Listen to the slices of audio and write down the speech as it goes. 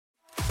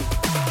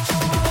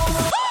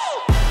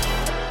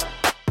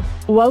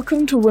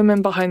Welcome to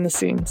Women Behind the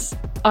Scenes.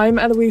 I'm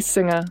Eloise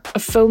Singer, a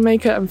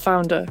filmmaker and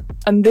founder,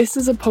 and this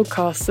is a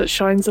podcast that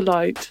shines a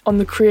light on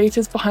the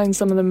creators behind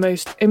some of the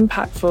most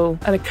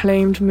impactful and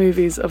acclaimed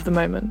movies of the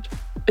moment.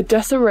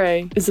 Odessa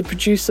is the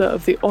producer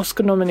of the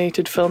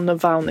Oscar-nominated film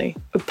Navalny,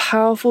 a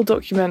powerful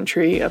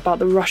documentary about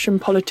the Russian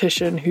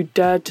politician who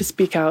dared to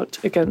speak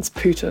out against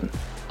Putin.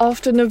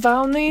 After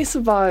Navalny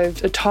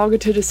survived a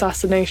targeted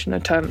assassination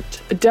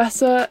attempt,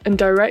 Odessa and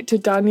director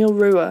Daniel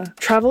Ruhr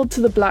travelled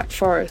to the Black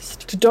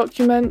Forest to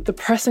document the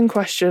pressing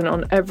question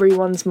on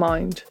everyone's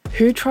mind: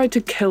 who tried to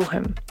kill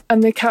him?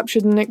 And they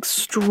captured an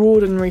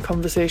extraordinary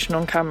conversation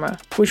on camera,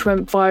 which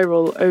went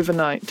viral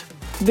overnight.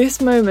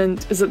 This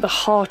moment is at the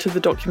heart of the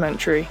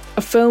documentary,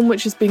 a film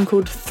which has been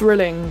called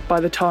thrilling by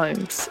The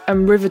Times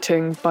and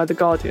riveting by The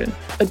Guardian.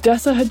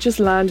 Odessa had just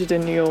landed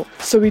in New York,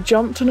 so we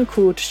jumped on a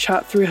call to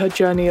chat through her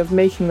journey of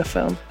making the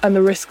film and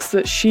the risks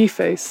that she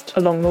faced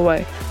along the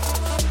way.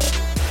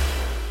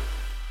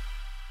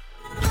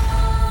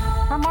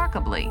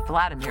 Remarkably,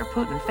 Vladimir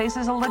Putin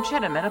faces a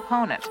legitimate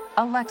opponent,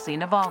 Alexei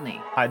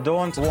Navalny. I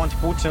don't want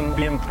Putin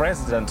being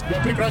president.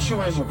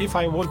 If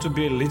I want to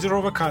be a leader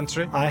of a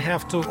country, I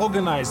have to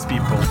organize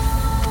people.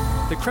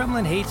 The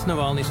Kremlin hates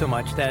Navalny so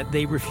much that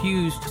they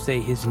refuse to say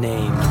his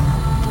name.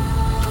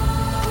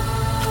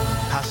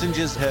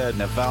 Passengers heard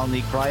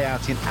Navalny cry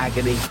out in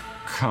agony.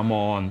 Come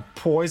on,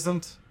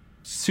 poisoned?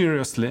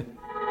 Seriously?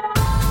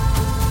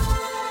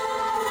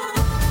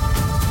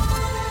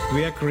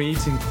 We are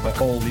creating a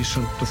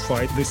coalition to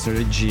fight this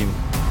regime.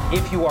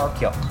 If you are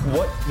killed,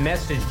 what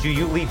message do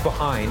you leave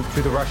behind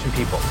to the Russian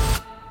people?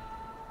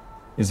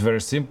 It's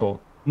very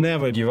simple.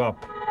 Never give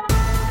up.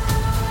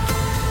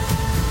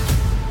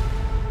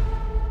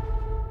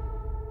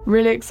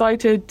 Really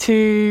excited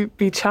to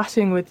be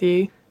chatting with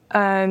you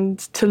and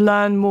to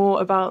learn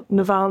more about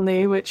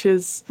Navalny, which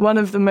is one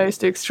of the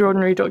most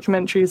extraordinary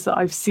documentaries that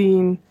I've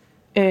seen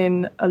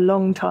in a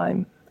long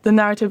time. The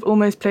narrative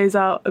almost plays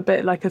out a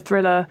bit like a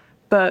thriller,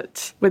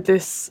 but with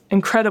this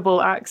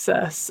incredible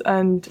access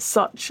and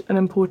such an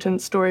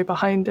important story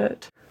behind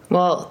it.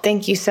 Well,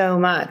 thank you so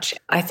much.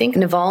 I think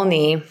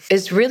Navalny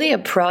is really a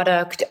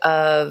product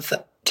of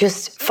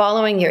just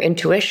following your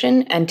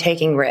intuition and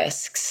taking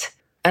risks.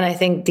 And I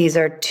think these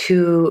are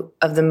two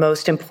of the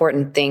most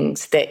important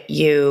things that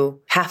you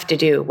have to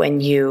do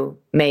when you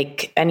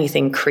make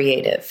anything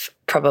creative,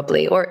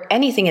 probably, or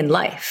anything in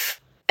life.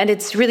 And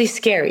it's really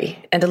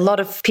scary. And a lot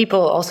of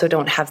people also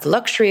don't have the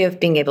luxury of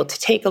being able to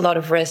take a lot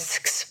of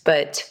risks.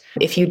 But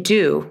if you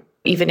do,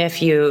 even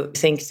if you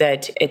think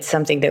that it's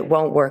something that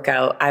won't work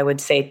out, I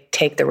would say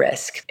take the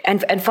risk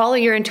and follow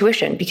your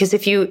intuition. Because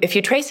if you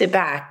trace it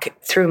back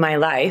through my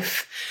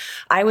life,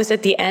 I was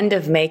at the end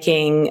of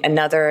making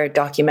another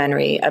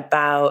documentary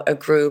about a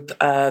group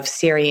of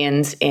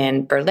Syrians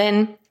in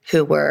Berlin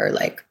who were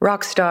like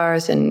rock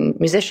stars and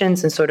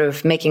musicians and sort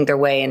of making their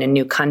way in a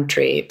new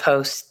country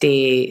post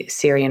the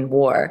Syrian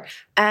war.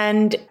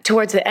 And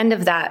towards the end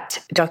of that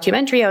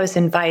documentary, I was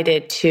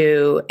invited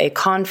to a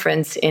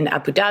conference in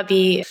Abu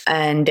Dhabi.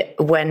 And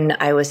when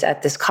I was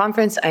at this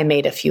conference, I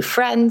made a few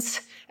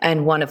friends.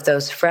 And one of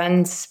those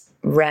friends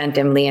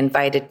randomly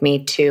invited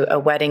me to a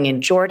wedding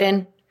in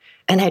Jordan.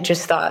 And I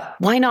just thought,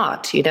 why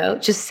not?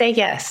 Just say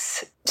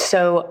yes.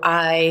 So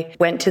I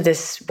went to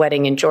this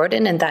wedding in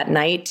Jordan, and that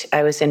night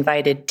I was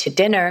invited to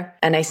dinner,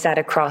 and I sat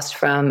across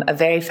from a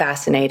very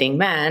fascinating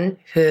man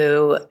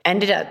who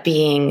ended up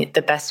being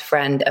the best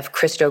friend of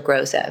Christo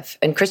Grozev.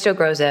 And Christo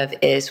Grozev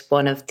is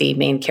one of the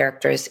main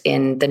characters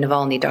in the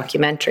Navalny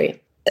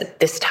documentary. At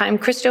this time,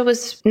 Christo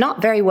was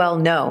not very well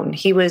known.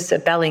 He was a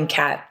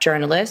Bellingcat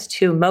journalist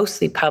who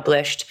mostly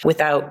published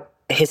without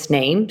his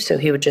name. So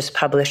he would just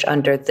publish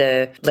under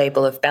the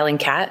label of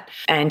Bellingcat,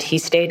 and he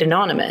stayed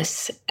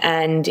anonymous.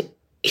 And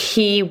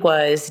he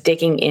was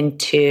digging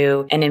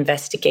into an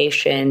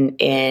investigation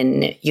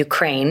in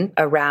Ukraine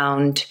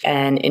around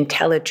an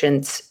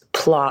intelligence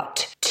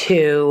plot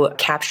to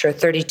capture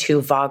 32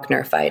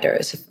 Wagner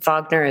fighters.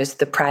 Wagner is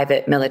the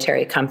private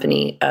military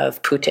company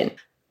of Putin.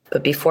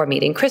 But before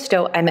meeting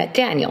Christo, I met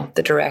Daniel,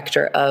 the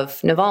director of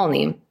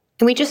Navalny.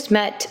 And we just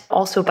met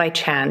also by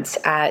chance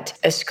at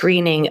a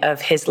screening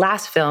of his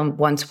last film,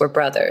 Once We're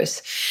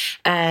Brothers.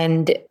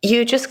 And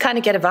you just kind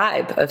of get a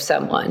vibe of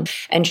someone.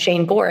 And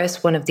Shane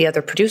Boris, one of the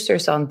other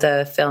producers on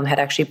the film, had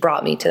actually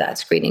brought me to that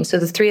screening. So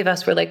the three of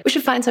us were like, we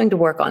should find something to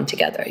work on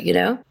together,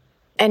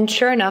 And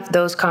sure enough,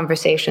 those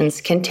conversations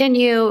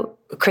continue.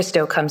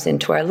 Christo comes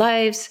into our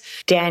lives.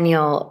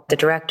 Daniel, the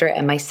director,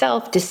 and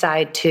myself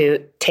decide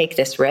to take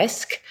this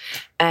risk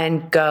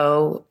and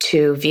go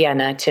to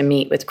Vienna to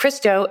meet with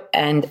Christo,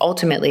 and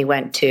ultimately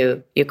went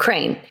to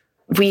Ukraine.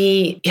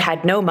 We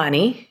had no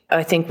money.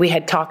 I think we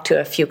had talked to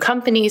a few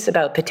companies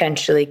about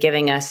potentially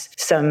giving us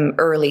some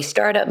early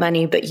startup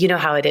money, but you know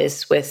how it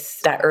is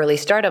with that early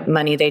startup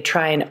money, they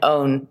try and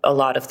own a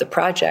lot of the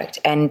project.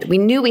 And we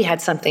knew we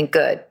had something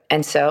good.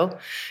 And so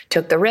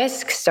took the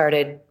risk,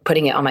 started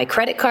putting it on my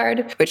credit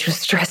card, which was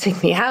stressing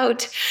me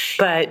out,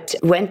 but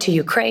went to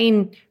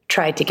Ukraine,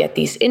 tried to get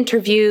these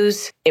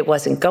interviews. It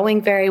wasn't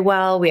going very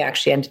well. We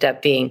actually ended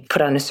up being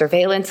put on a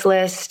surveillance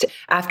list.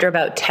 After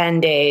about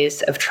 10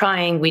 days of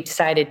trying, we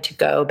decided to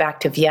go back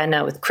to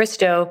Vienna with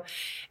Christo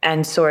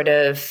and sort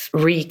of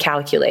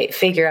recalculate,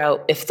 figure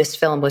out if this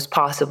film was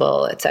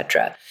possible,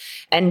 etc.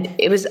 And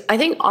it was, I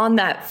think, on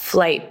that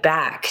flight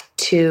back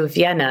to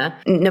Vienna,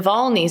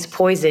 Navalny's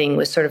poisoning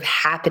was sort of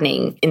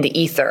happening in the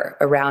ether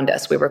around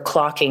us. We were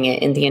clocking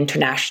it in the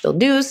international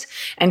news,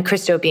 and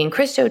Christo, being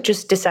Christo,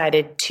 just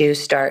decided to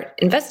start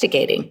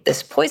investigating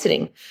this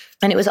poisoning.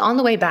 And it was on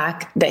the way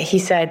back that he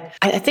said,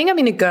 I think I'm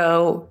going to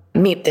go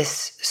meet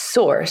this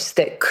source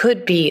that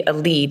could be a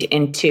lead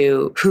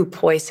into who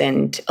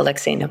poisoned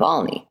Alexei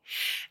Navalny.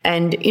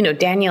 And,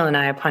 Daniel and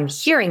I, upon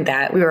hearing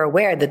that, we were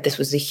aware that this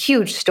was a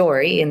huge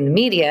story in the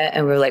media.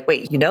 And we were like,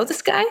 wait, you know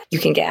this guy? You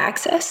can get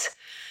access?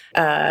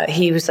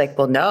 He was like,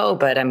 well, no,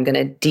 but I'm going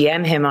to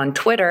DM him on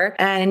Twitter.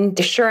 And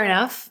sure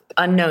enough,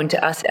 unknown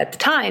to us at the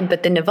time,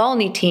 but the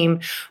Navalny team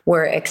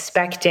were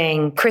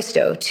expecting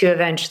Christo to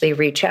eventually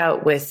reach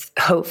out with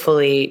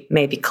hopefully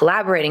maybe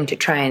collaborating to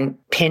try and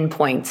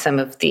pinpoint some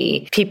of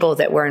the people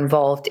that were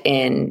involved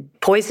in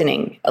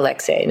poisoning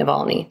Alexei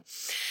Navalny.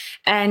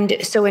 And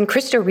so when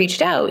Christo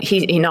reached out,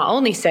 he not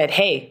only said,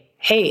 hey,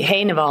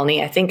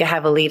 Navalny, I think I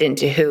have a lead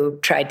into who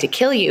tried to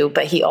kill you,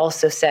 but he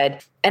also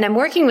said, and I'm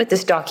working with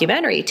this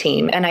documentary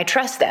team and I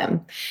trust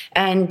them,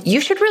 and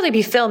you should really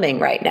be filming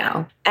right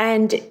now.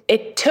 And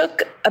it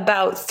took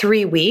about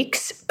 3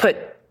 weeks, put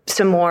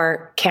some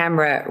more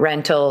camera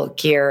rental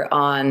gear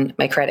on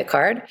my credit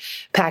card,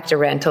 packed a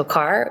rental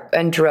car,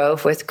 and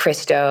drove with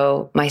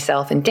Christo,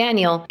 myself, and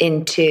Daniel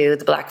into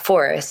the Black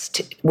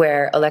Forest,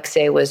 where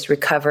Alexei was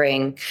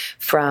recovering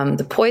from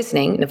the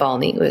poisoning.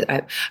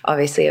 Navalny,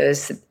 obviously,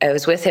 I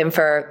was with him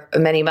for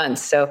many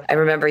months. So I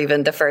remember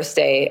even the first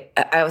day,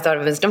 I thought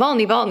of him as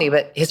Navalny,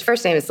 but his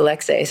first name is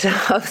Alexei. So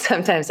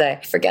sometimes I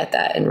forget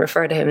that and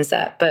refer to him as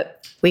that. But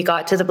we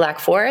got to the Black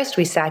Forest.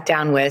 We sat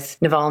down with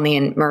Navalny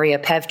and Maria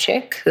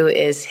Pevchik, who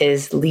is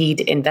his lead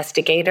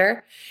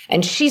investigator.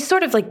 And she's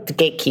sort of like the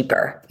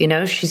gatekeeper.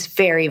 She's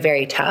very,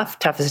 very tough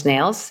as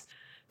nails.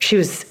 She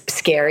was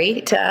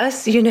scary to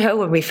us,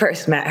 when we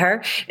first met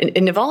her. And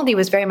Navalny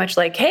was very much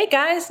like, hey,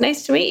 guys,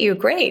 nice to meet you.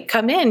 Great.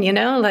 Come in,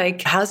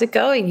 like, how's it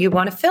going? You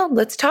want to film?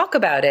 Let's talk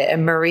about it.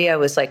 And Maria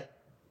was like,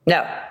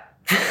 no.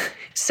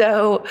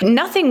 So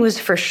nothing was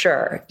for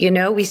sure.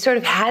 We sort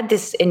of had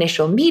this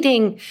initial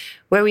meeting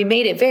where we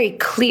made it very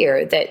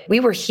clear that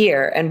we were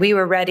here and we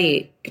were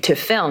ready to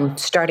film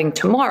starting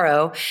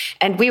tomorrow.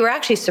 And we were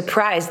actually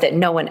surprised that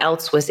no one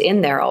else was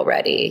in there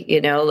already,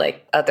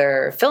 like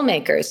other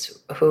filmmakers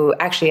who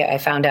actually I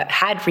found out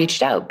had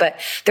reached out, but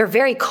they're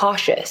very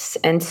cautious.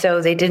 And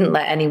so they didn't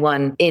let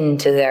anyone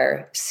into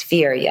their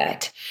sphere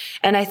yet.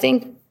 And I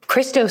think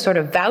Christo sort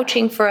of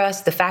vouching for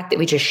us, the fact that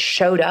we just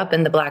showed up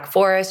in the Black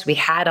Forest, we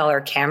had all our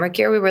camera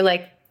gear, we were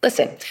like,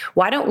 listen,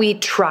 why don't we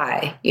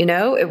try?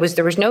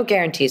 There was no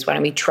guarantees. Why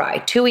don't we try?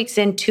 2 weeks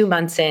in, 2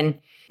 months in.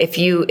 If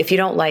you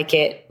don't like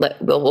it,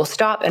 we'll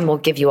stop and we'll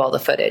give you all the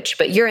footage.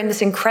 But you're in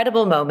this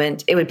incredible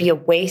moment. It would be a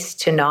waste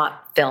to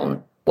not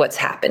film what's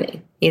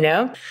happening,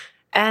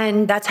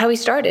 And that's how we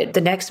started.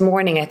 The next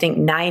morning, I think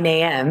 9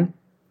 a.m.,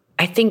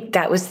 I think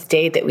that was the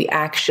day that we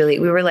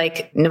were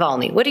like,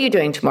 Navalny, what are you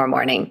doing tomorrow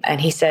morning? And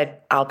he said,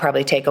 I'll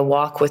probably take a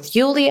walk with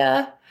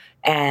Yulia.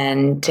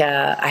 And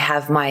I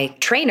have my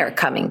trainer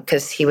coming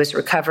because he was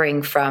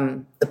recovering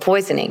from the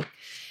poisoning.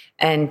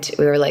 And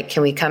we were like,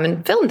 can we come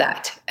and film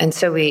that? And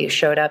so we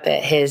showed up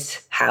at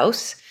his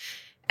house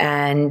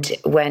and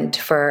went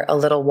for a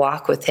little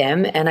walk with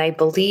him. And I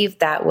believe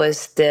that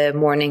was the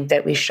morning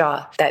that we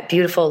shot that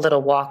beautiful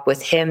little walk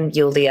with him,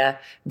 Yulia,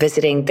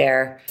 visiting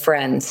their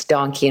friends,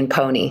 Donkey and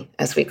Pony,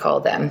 as we call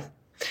them.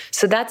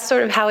 So that's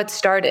sort of how it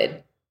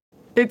started.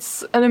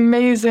 It's an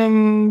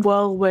amazing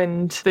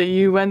whirlwind that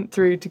you went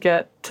through to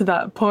get to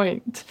that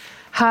point.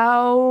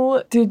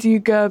 How did you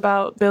go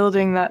about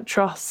building that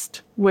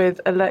trust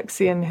with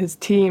Alexei and his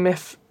team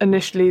if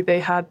initially they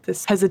had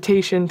this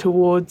hesitation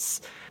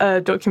towards a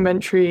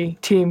documentary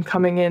team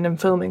coming in and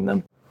filming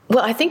them?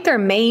 Well, I think their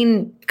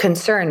main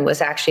concern was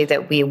actually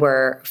that we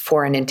were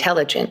foreign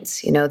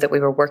intelligence, that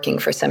we were working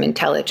for some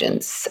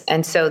intelligence.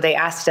 And so they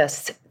asked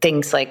us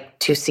things like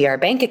to see our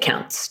bank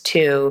accounts,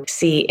 to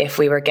see if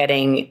we were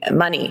getting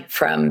money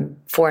from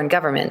foreign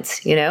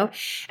governments,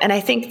 And I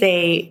think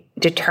they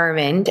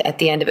determined at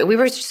the end of it, we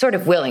were sort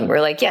of willing.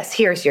 We're like, yes,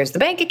 here's the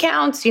bank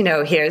accounts,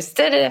 here's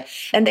da-da.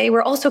 And they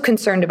were also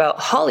concerned about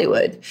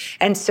Hollywood.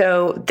 And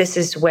so this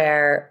is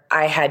where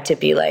I had to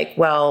be like,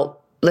 well,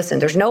 listen,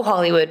 there's no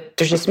Hollywood.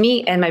 There's just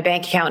me and my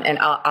bank account, and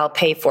I'll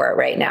pay for it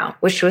right now,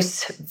 which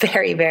was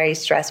very, very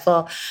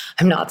stressful.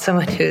 I'm not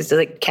someone who's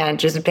like, can't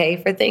just pay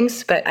for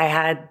things, but I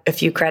had a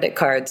few credit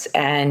cards,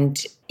 and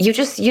you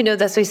just,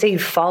 that's why I say you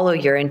follow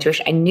your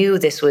intuition. I knew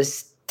this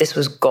was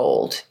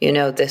gold.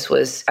 This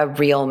was a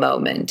real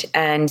moment.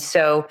 And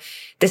so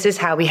this is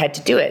how we had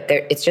to do it.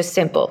 It's just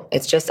simple.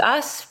 It's just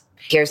us.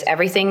 Here's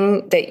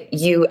everything that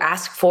you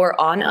ask for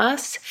on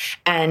us.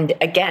 And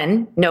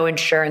again, no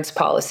insurance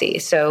policy.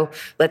 So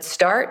let's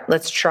start.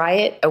 Let's try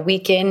it a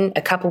week in,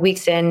 a couple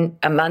weeks in,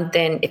 a month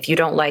in. If you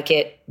don't like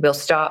it, we'll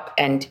stop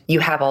and you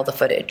have all the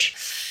footage.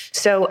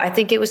 So I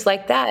think it was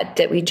like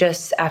that we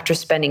just, after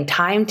spending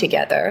time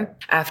together,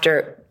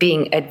 after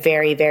being a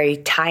very, very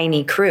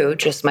tiny crew,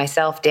 just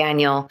myself,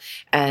 Daniel,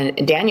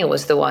 and Daniel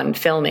was the one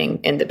filming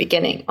in the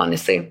beginning,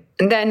 honestly.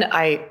 And then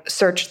I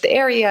searched the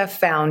area,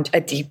 found a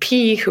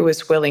DP who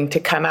was willing to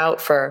come out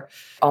for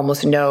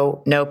almost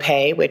no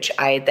pay, which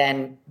I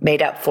then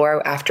made up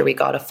for after we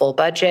got a full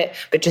budget,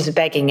 but just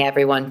begging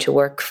everyone to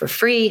work for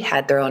free,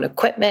 had their own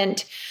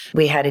equipment.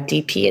 We had a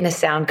DP and a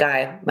sound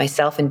guy,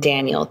 myself and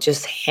Daniel,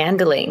 just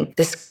handling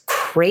this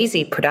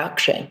crazy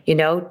production,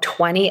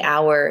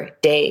 20-hour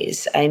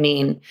days. I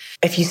mean,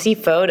 if you see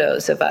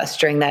photos of us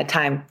during that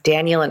time,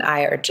 Daniel and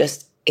I are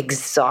just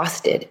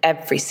exhausted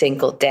every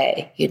single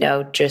day,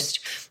 just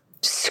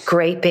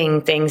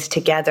scraping things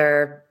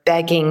together,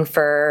 begging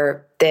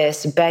for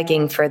this,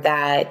 begging for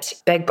that,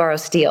 beg, borrow,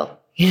 steal,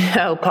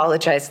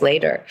 apologize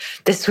later.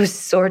 This was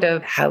sort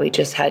of how we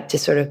just had to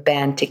sort of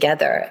band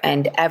together,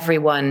 and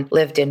everyone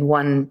lived in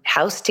one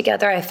house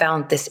together. I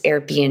found this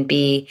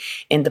Airbnb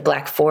in the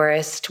Black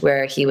Forest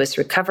where he was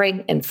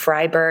recovering in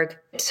Freiburg.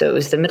 So it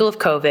was the middle of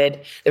COVID.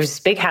 There was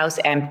this big house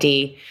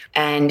empty,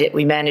 and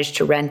we managed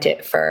to rent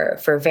it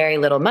for very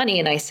little money.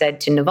 And I said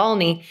to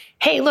Navalny,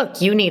 hey,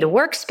 look, you need a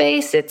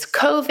workspace. It's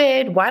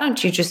COVID. Why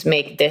don't you just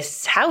make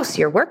this house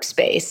your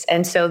workspace?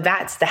 And so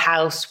that's the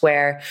house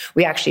where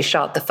we actually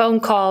shot the phone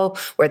call,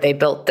 where they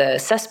built the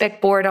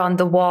suspect board on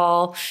the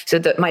wall. So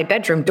that my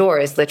bedroom door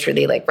is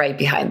literally like right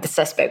behind the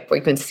suspect board.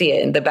 You can see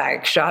it in the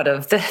back shot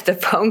of the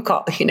phone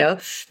call.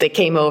 They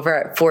came over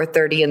at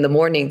 4:30 in the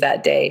morning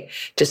that day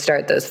to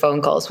start those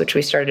phone calls, which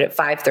we started at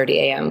 5:30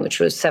 a.m., which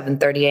was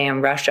 7:30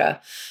 a.m.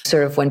 Russia,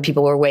 sort of when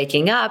people were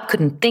waking up,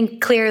 couldn't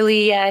think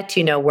clearly yet,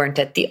 weren't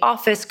at the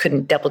office,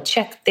 couldn't double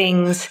check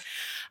things.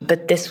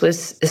 But this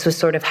was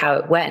sort of how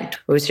it went. It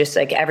was just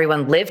like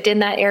everyone lived in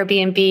that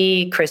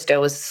Airbnb.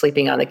 Christo was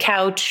sleeping on the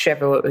couch.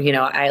 Everyone,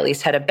 I at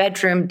least had a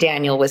bedroom.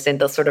 Daniel was in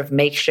the sort of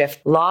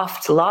makeshift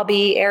loft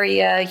lobby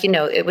area.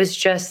 It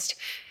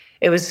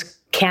was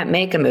can't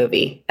make a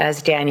movie,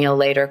 as Daniel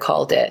later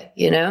called it,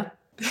 Yeah,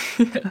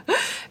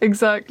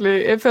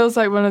 exactly. It feels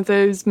like one of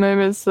those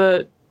moments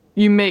that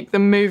you make the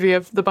movie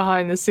of the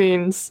behind the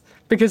scenes,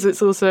 because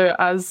it's also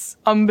as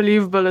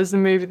unbelievable as the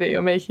movie that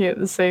you're making at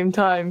the same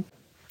time.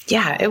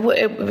 Yeah, that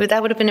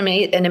would have been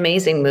an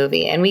amazing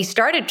movie. And we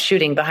started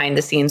shooting behind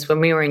the scenes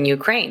when we were in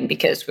Ukraine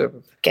because we were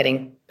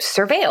getting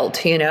surveilled.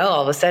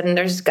 All of a sudden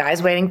there's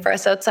guys waiting for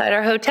us outside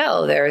our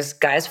hotel. There's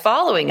guys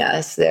following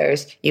us.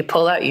 You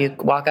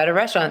walk out of a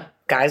restaurant,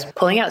 guys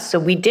pulling out. So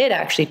we did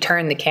actually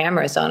turn the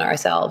cameras on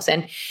ourselves.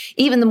 And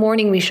even the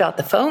morning we shot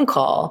the phone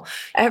call,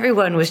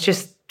 everyone was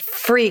just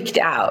freaked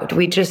out.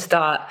 We just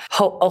thought,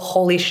 oh,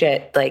 holy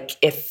shit, like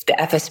if the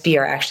FSB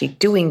are actually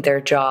doing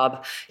their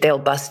job, they'll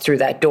bust through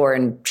that door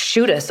and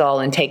shoot us all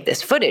and take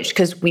this footage,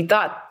 because we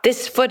thought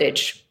this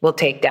footage will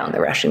take down the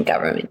Russian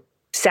government.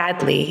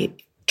 Sadly,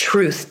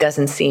 truth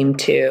doesn't seem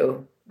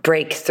to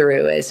break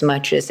through as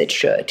much as it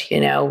should.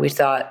 We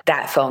thought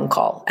that phone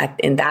call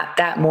in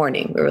that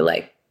morning, we were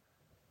like,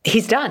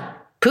 he's done.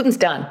 Putin's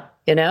done,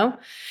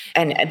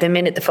 And the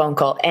minute the phone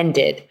call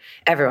ended,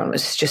 everyone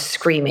was just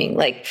screaming,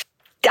 like,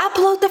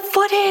 upload the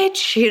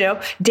footage.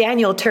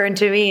 Daniel turned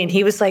to me and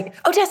he was like,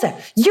 Odessa,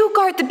 you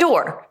guard the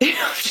door.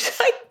 Just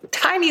like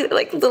tiny,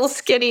 like little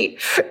skinny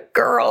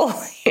girl.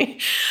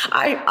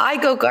 I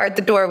go guard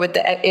the door with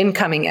the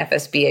incoming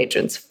FSB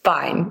agents.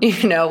 Fine.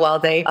 While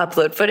they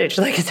upload footage.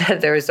 Like I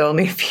said, there was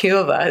only a few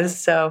of us.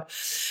 So,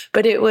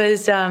 but it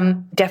was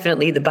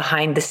definitely the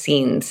behind the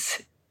scenes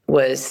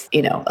was,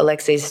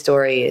 Alexei's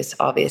story is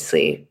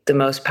obviously the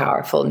most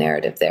powerful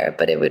narrative there,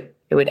 but it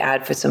would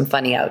add for some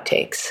funny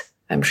outtakes,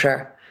 I'm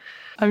sure.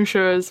 I'm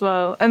sure as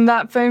well. And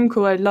that phone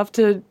call, I'd love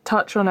to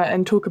touch on it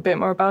and talk a bit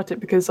more about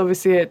it, because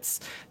obviously it's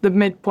the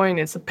midpoint,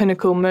 it's a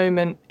pinnacle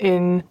moment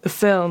in the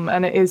film,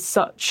 and it is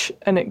such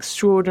an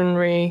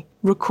extraordinary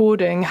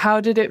recording.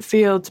 How did it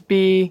feel to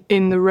be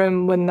in the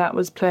room when that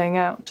was playing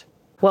out?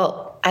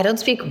 Well, I don't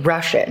speak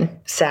Russian,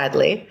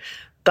 sadly,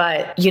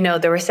 but,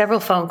 there were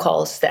several phone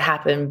calls that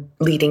happened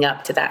leading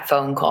up to that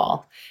phone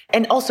call.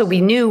 And also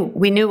we knew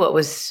what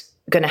was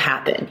going to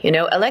happen.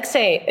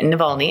 Alexei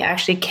Navalny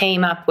actually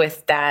came up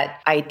with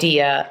that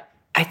idea,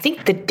 I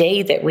think the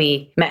day that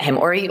we met him,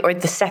 or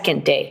the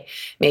second day,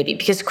 maybe,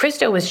 because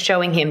Christo was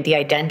showing him the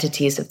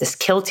identities of this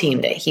kill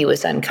team that he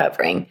was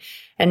uncovering.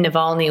 And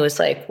Navalny was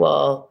like,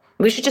 well,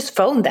 we should just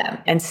phone them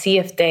and see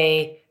if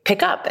they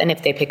pick up. And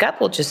if they pick up,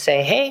 we'll just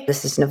say, hey,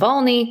 this is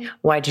Navalny.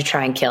 Why'd you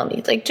try and kill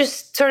me? Like,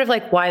 just sort of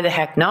like, why the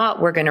heck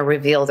not? We're going to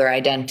reveal their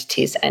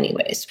identities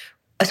anyways.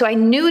 So I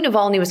knew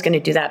Navalny was going to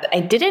do that, but I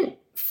didn't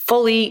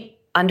fully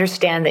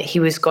understand that he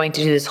was going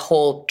to do this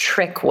whole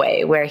trick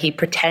way where he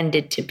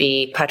pretended to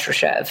be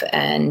Patrushev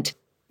and,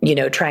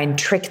 try and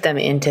trick them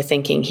into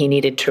thinking he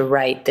needed to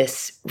write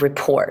this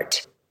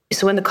report.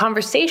 So when the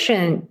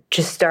conversation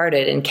just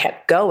started and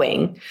kept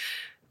going,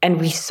 And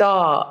we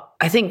saw,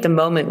 I think the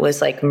moment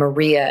was like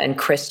Maria and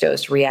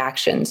Christo's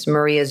reactions.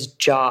 Maria's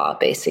jaw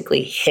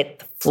basically hit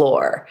the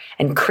floor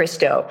and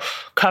Christo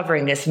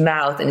covering his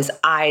mouth and his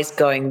eyes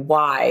going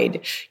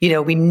wide.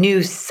 We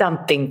knew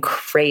something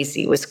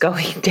crazy was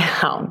going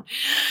down.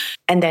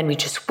 And then we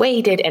just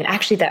waited. And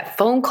actually that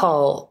phone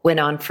call went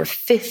on for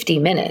 50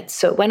 minutes.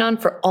 So it went on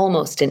for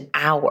almost an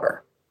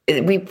hour.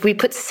 We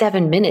put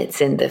 7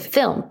 minutes in the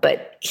film,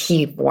 but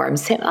he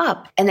warms him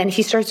up and then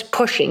he starts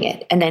pushing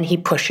it and then he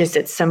pushes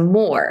it some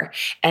more.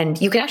 And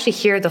you can actually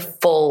hear the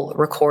full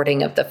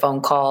recording of the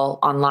phone call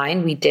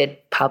online. We did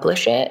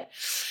publish it.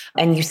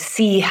 And you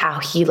see how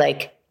he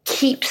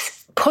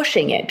keeps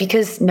pushing it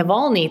because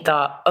Navalny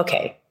thought,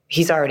 okay,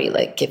 he's already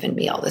given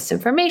me all this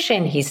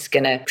information. He's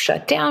going to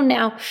shut down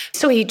now.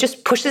 So he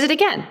just pushes it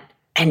again.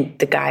 And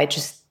the guy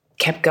just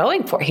kept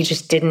going for it. He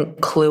just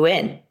didn't clue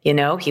in.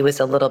 He was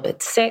a little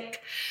bit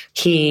sick.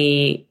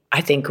 He,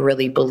 I think,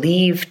 really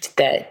believed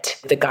that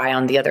the guy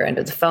on the other end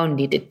of the phone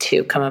needed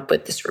to come up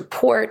with this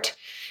report.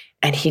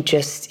 And he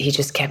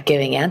just kept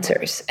giving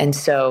answers. And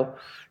so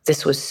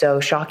this was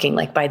so shocking.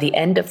 By the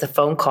end of the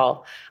phone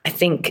call, I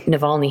think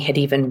Navalny had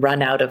even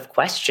run out of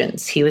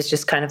questions. He was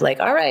just kind of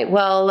all right,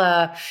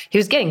 well, he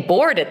was getting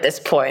bored at this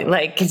point.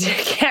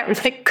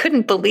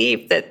 Couldn't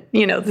believe that,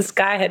 this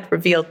guy had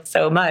revealed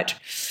so much.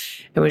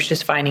 It was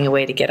just finding a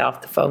way to get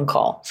off the phone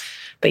call.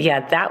 But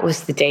yeah, that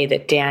was the day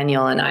that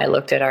Daniel and I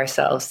looked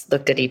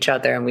at each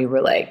other, and we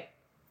were like,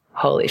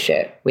 holy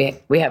shit,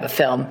 we have a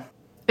film.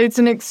 It's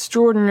an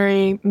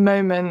extraordinary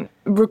moment.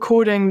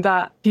 Recording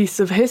that piece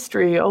of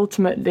history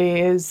ultimately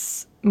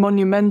is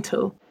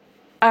monumental.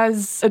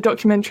 As a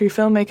documentary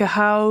filmmaker,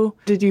 how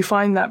did you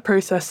find that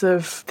process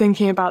of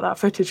thinking about that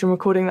footage and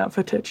recording that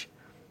footage?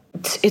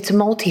 It's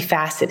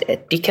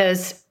multifaceted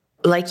because,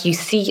 like you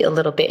see a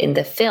little bit in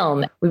the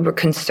film, we were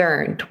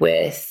concerned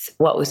with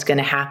what was going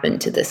to happen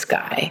to this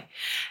guy.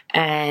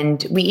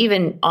 And we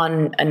even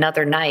on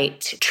another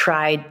night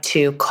tried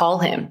to call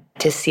him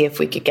to see if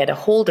we could get a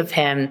hold of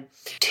him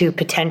to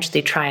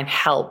potentially try and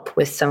help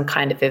with some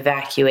kind of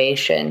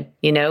evacuation,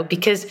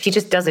 because he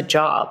just does a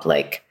job.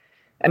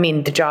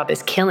 The job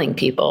is killing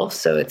people.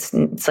 So it's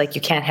like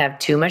you can't have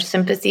too much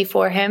sympathy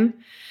for him.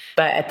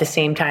 But at the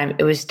same time,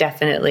 it was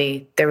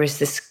definitely, there was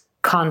this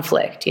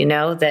conflict,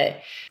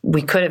 that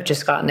we could have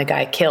just gotten a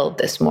guy killed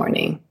this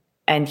morning.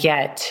 And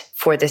yet,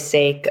 for the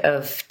sake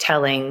of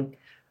telling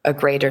a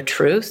greater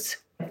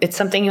truth, it's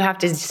something you have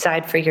to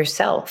decide for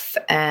yourself.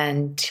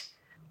 And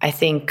I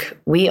think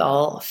we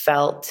all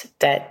felt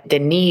that the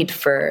need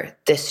for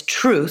this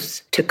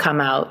truth to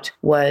come out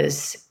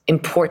was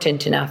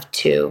important enough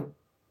to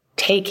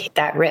take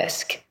that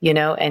risk,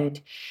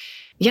 and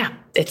yeah,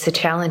 it's a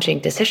challenging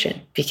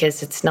decision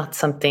because it's not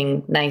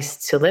something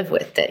nice to live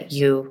with, that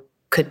you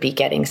could be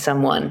getting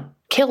someone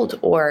killed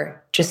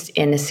or just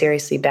in a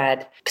seriously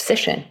bad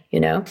position,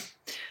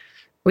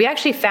 We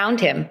actually found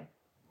him.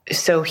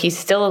 So he's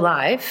still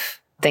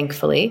alive,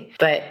 thankfully.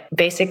 But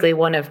basically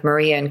one of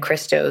Maria and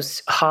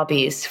Christo's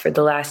hobbies for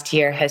the last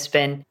year has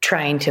been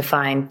trying to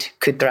find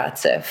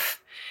Kudratsev.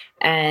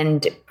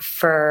 And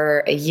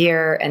for a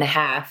year and a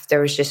half,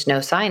 there was just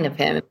no sign of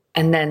him.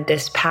 And then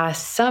this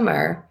past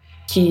summer,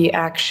 he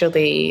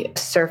actually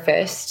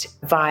surfaced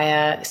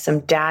via some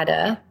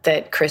data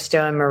that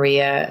Christo and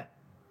Maria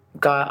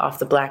got off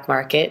the black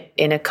market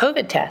in a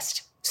COVID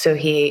test. So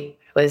he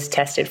was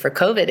tested for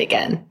COVID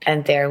again.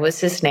 And there was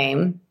his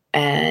name.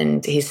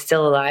 And he's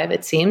still alive,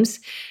 it seems.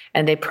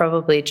 And they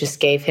probably just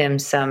gave him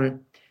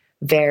some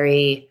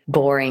very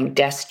boring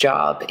desk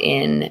job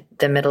in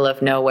the middle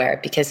of nowhere.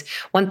 Because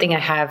one thing I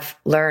have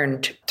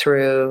learned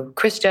through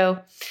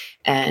Christo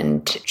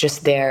and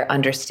just their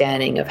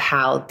understanding of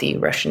how the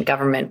Russian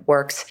government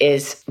works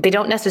is they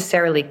don't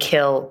necessarily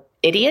kill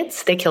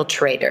idiots, they kill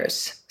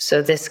traitors.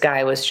 So this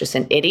guy was just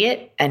an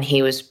idiot, and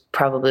he was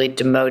probably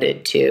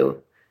demoted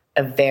to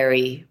a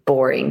very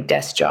boring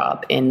desk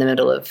job in the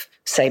middle of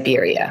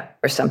Siberia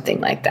or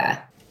something like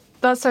that.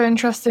 That's so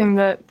interesting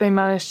that they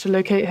managed to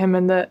locate him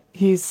and that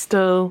he's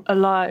still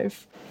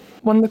alive.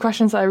 One of the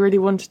questions I really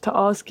wanted to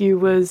ask you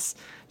was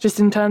just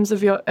in terms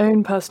of your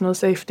own personal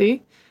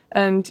safety.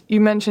 And you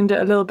mentioned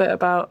it a little bit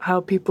about how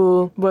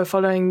people were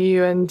following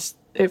you and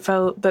it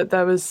felt that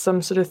there was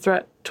some sort of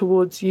threat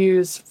towards you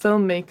as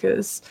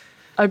filmmakers.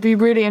 I'd be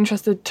really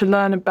interested to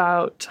learn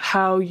about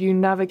how you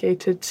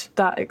navigated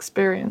that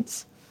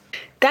experience.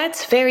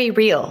 That's very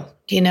real,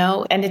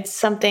 and it's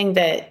something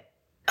that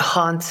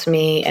haunts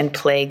me and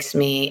plagues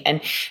me, and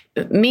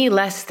me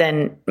less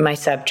than my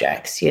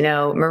subjects.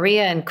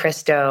 Maria and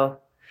Christo,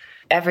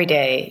 every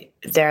day,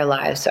 their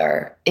lives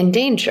are in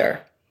danger.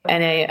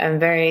 And I'm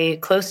very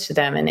close to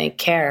them and I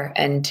care.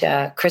 And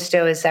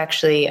Christo is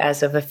actually,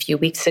 as of a few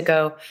weeks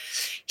ago,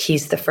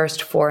 he's the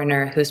first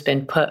foreigner who's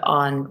been put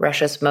on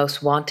Russia's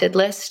most wanted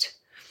list.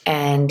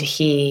 And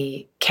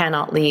he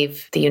cannot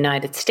leave the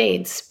United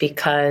States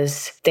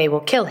because they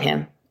will kill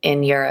him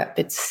in Europe.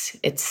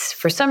 It's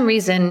for some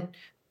reason,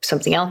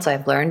 something else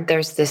I've learned,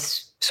 there's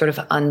this sort of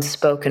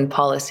unspoken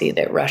policy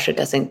that Russia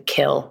doesn't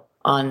kill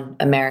on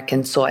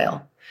American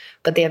soil.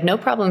 But they have no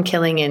problem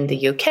killing in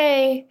the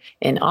UK,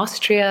 in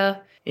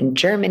Austria, in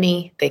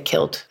Germany. They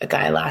killed a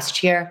guy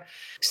last year.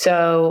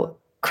 So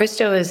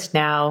Christo is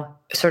now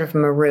sort of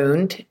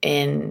marooned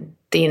in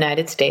the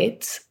United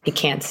States. He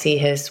can't see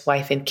his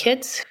wife and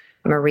kids.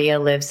 Maria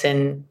lives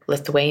in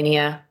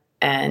Lithuania.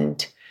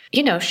 And,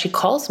 you know, she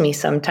calls me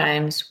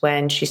sometimes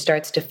when she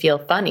starts to feel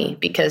funny,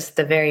 because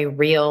the very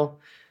real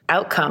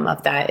outcome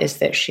of that is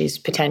that she's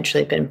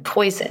potentially been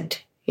poisoned,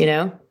 you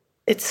know?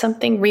 It's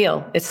something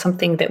real. It's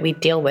something that we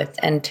deal with.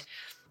 And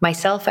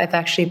myself, I've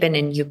actually been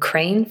in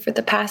Ukraine for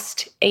the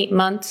past 8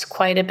 months,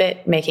 quite a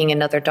bit, making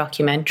another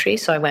documentary.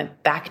 So I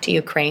went back to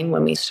Ukraine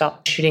when we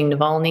stopped shooting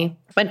Navalny.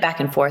 Went back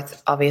and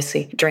forth,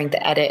 obviously. During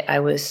the edit, I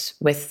was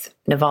with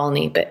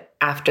Navalny, but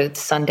after the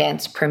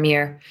Sundance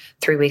premiere,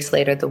 3 weeks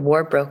later, the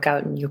war broke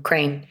out in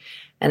Ukraine.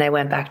 And I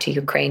went back to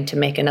Ukraine to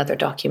make another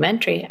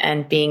documentary.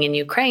 And being in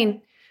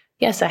Ukraine,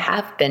 yes, I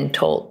have been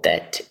told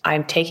that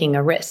I'm taking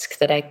a risk,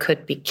 that I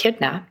could be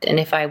kidnapped. And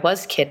if I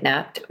was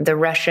kidnapped, the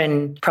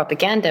Russian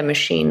propaganda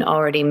machine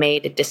already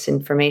made a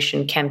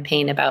disinformation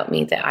campaign about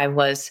me, that I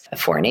was a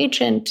foreign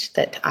agent,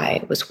 that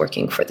I was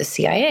working for the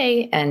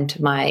CIA. And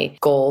my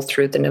goal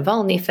through the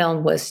Navalny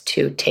film was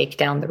to take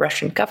down the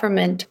Russian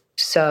government.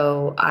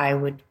 So I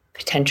would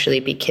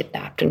potentially be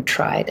kidnapped and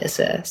tried as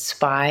a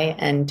spy.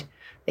 And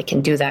they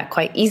can do that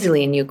quite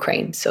easily in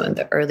Ukraine. So in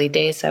the early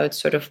days, I would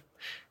sort of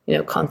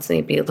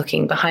constantly be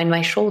looking behind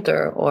my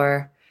shoulder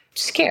or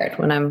scared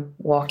when I'm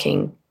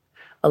walking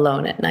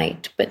alone at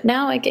night. But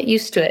now I get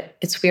used to it.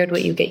 It's weird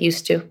what you get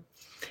used to.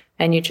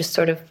 And you just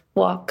sort of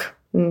walk.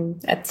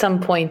 And at some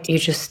point, you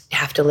just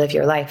have to live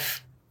your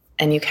life.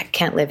 And you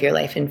can't live your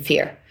life in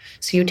fear.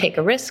 So you take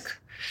a risk.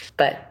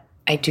 But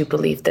I do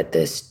believe that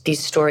these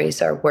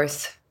stories are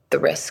worth the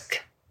risk.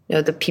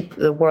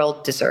 The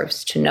world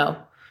deserves to know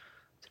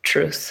the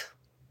truth.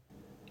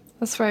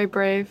 That's very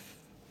brave.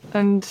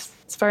 And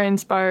it's very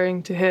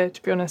inspiring to hear,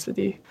 to be honest with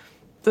you.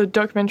 The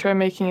documentary I'm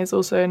making is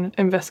also an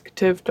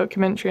investigative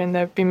documentary, and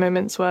there have been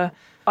moments where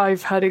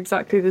I've had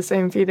exactly the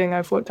same feeling.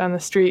 I've walked down the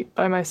street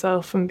by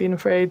myself and been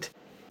afraid.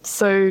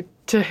 So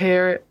to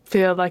hear it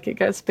feel like it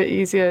gets a bit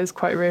easier is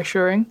quite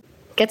reassuring.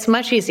 It gets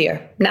much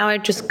easier. Now I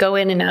just go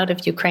in and out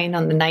of Ukraine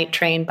on the night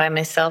train by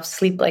myself,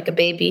 sleep like a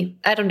baby.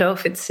 I don't know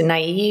if it's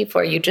naive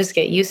or you just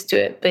get used to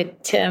it,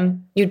 but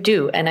you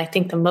do. And I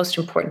think the most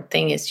important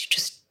thing is you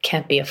just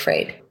can't be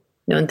afraid.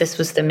 And this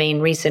was the main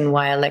reason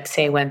why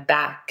Alexei went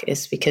back,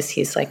 is because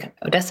he's like,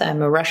 Odessa,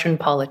 I'm a Russian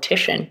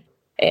politician.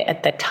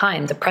 At that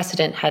time, the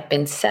precedent had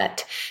been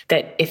set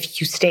that if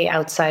you stay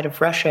outside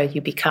of Russia, you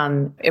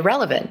become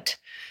irrelevant.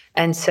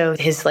 And so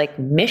his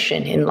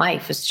mission in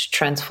life is to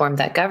transform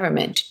that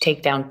government, to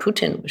take down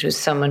Putin, which is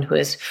someone who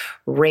has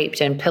raped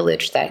and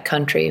pillaged that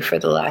country for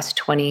the last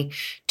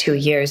 22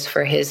 years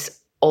for his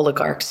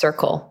oligarch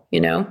circle,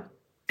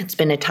 It's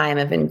been a time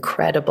of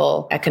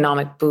incredible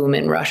economic boom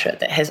in Russia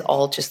that has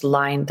all just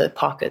lined the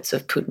pockets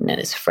of Putin and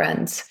his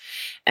friends.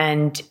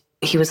 And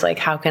he was like,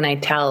 how can I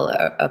tell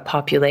a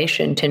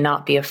population to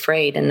not be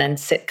afraid and then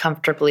sit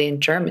comfortably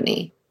in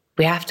Germany?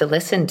 We have to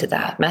listen to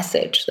that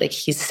message.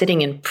 He's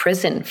sitting in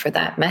prison for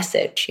that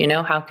message.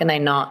 How can I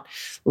not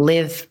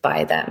live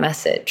by that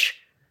message?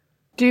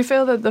 Do you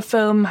feel that the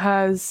film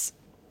has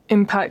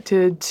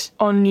impacted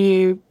on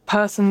you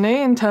personally,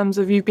 in terms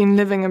of you've been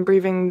living and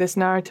breathing this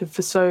narrative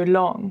for so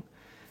long?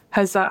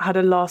 Has that had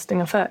a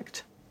lasting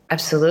effect?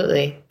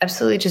 Absolutely.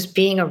 Absolutely. Just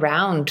being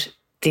around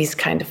these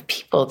kind of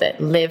people that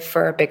live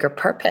for a bigger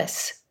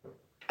purpose.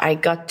 I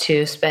got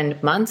to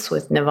spend months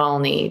with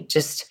Navalny.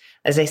 Just,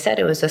 as I said,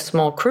 it was a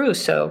small crew.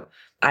 So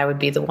I would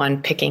be the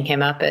one picking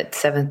him up at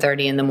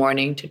 7:30 in the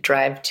morning to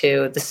drive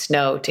to the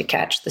snow to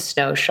catch the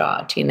snow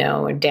shot,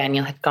 or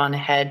Daniel had gone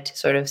ahead to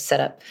sort of set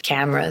up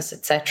cameras,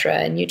 etc.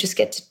 And you just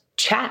get to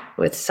chat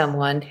with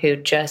someone who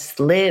just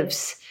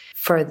lives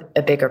for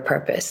a bigger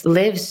purpose,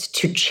 lives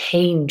to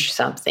change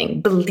something,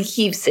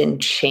 believes in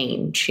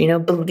change,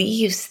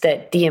 believes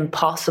that the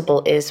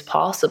impossible is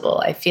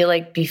possible. I feel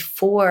like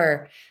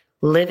before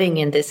living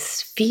in this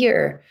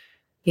sphere,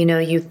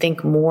 you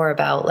think more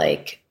about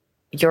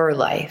your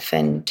life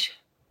and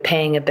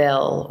paying a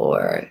bill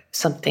or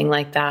something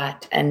like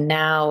that. And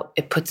now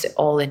it puts it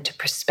all into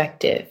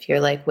perspective. You're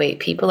like, wait,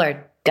 people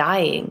are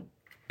dying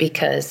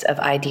because of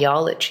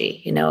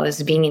ideology.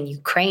 As being in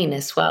Ukraine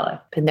as well,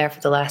 I've been there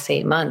for the last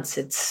 8 months.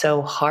 It's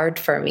so hard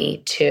for me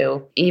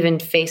to even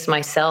face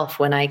myself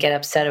when I get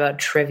upset about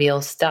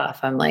trivial stuff.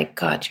 I'm like,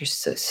 God, you're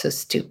so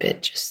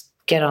stupid. Just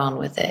get on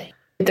with it.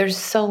 There's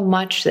so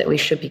much that we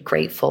should be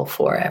grateful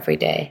for every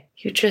day.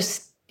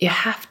 You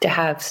have to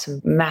have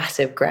some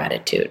massive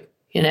gratitude,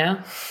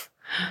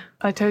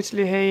 I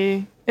totally hear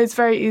you. It's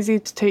very easy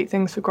to take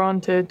things for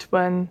granted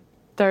when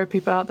there are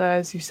people out there,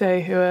 as you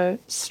say, who are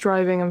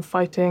striving and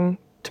fighting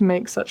to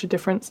make such a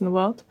difference in the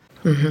world,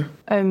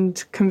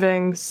 and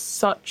conveying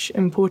such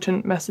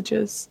important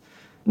messages.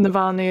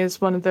 Navalny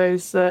is one of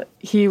those that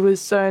he was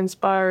so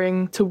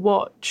inspiring to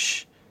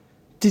watch.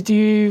 Did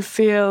you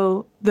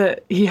feel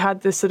that he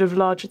had this sort of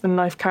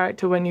larger-than-life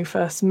character when you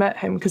first met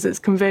him? Because it's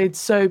conveyed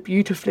so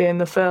beautifully in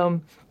the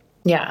film.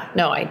 Yeah,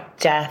 no, I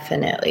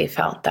definitely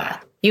felt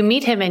that. You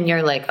meet him and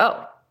you're like,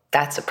 oh,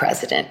 that's a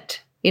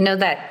president. You know,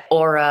 that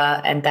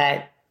aura and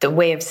that the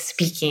way of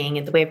speaking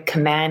and the way of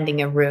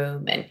commanding a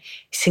room. And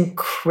he's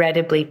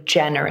incredibly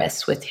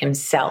generous with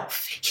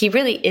himself. He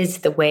really is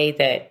the way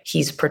that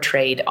he's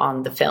portrayed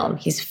on the film.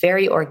 He's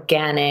very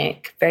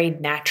organic, very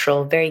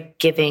natural, very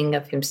giving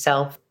of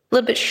himself. A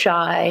little bit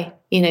shy,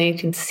 you know, you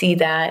can see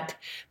that,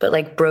 but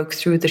like broke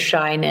through the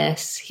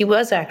shyness. He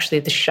was actually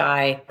the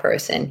shy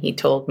person. He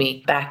told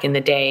me back in the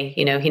day,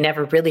 you know, he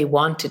never really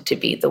wanted to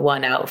be the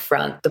one out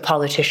front, the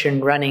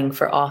politician running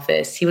for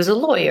office. He was a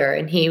lawyer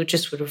and he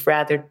just would have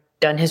rather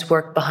done his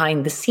work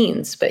behind the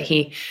scenes, but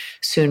he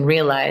soon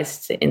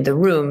realized that in the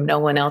room, no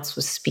one else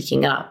was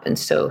speaking up. And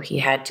so he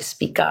had to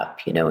speak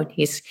up, you know, and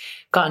he's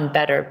gotten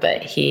better,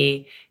 but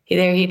he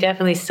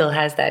definitely still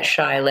has that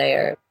shy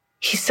layer.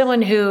 He's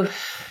someone who,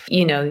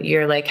 you know,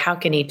 you're like, how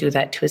can he do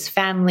that to his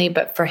family?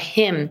 But for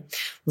him,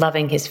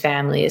 loving his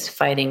family is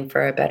fighting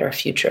for a better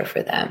future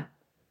for them.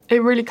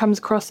 It really comes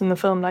across in the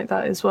film like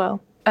that as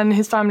well. And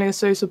his family are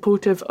so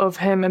supportive of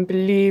him and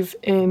believe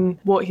in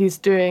what he's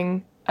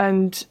doing.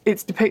 And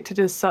it's depicted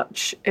as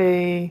such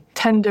a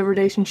tender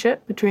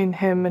relationship between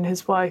him and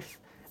his wife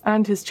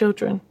and his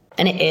children.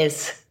 And it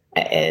is.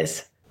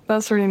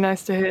 That's really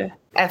nice to hear.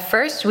 At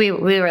first, we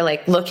were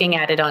like looking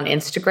at it on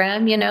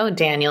Instagram, you know,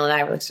 Daniel and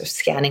I were sort of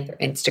scanning their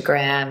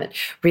Instagram and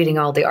reading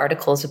all the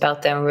articles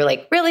about them. And we were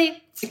like,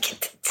 really?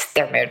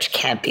 Their marriage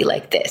can't be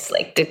like this.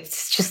 Like, it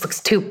just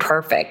looks too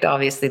perfect.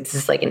 Obviously, this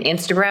is like an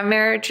Instagram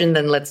marriage. And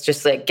then let's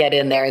just like get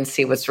in there and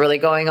see what's really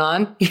going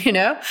on, you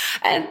know?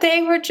 And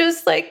they were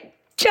just like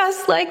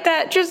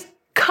that, just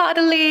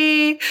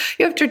cuddly.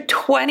 After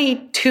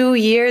 22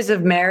 years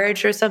of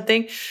marriage or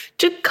something,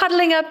 just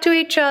cuddling up to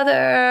each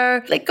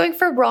other, like going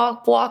for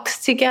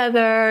walks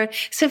together,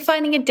 so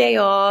finding a day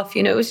off,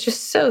 you know, it was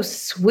just so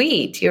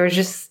sweet. You were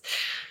just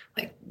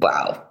like,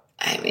 wow.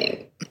 I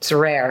mean, it's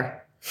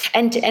rare.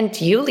 And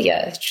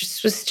Yulia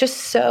was just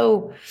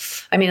so,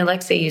 I mean,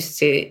 Alexei used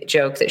to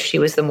joke that she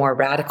was the more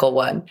radical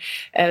one.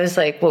 I was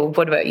like, well,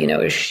 what about, you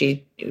know,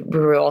 we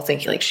were all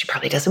thinking like, she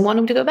probably doesn't want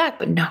him to go back,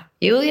 but no,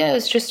 Yulia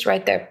is just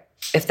right there.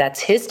 If that's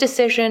his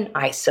decision,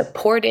 I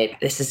support it.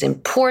 This is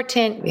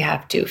important. We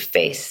have to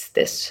face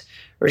this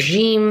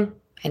regime.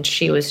 And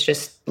she was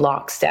just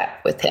lockstep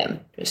with him,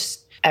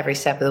 just every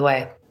step of the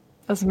way.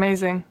 That's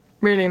amazing.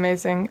 Really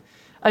amazing.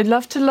 I'd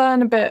love to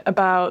learn a bit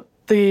about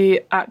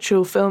the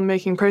actual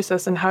filmmaking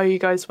process and how you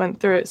guys went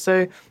through it.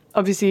 So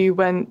obviously you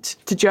went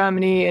to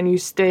Germany and you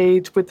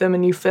stayed with them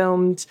and you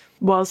filmed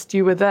whilst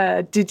you were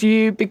there. Did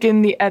you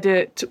begin the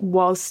edit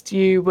whilst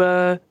you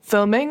were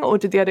filming, or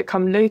did the edit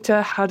come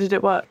later? How did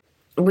it work?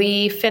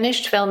 We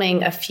finished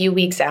filming a few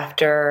weeks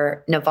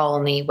after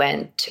Navalny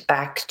went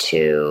back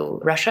to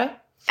Russia.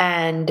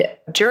 And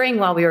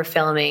while we were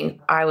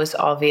filming, I was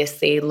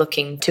obviously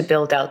looking to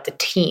build out the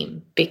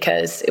team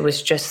because it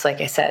was just,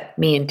 like I said,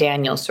 me and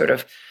Daniel sort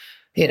of,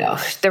 you know,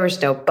 there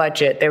was no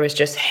budget. There was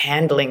just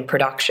handling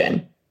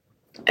production.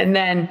 And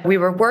then we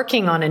were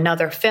working on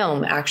another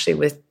film, actually,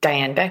 with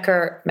Diane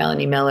Becker,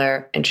 Melanie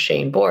Miller, and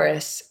Shane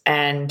Boris.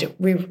 And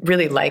we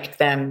really liked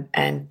them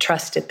and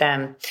trusted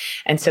them.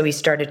 And so we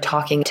started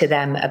talking to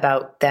them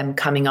about them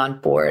coming on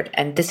board.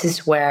 And this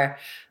is where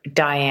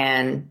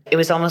Diane, it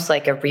was almost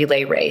like a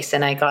relay race.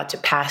 And I got to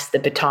pass the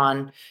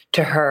baton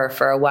to her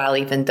for a while,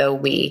 even though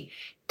we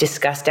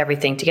discussed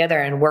everything together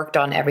and worked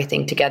on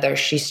everything together.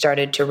 She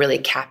started to really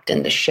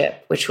captain the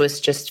ship, which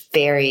was just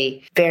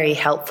very, very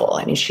helpful.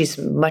 I mean, she's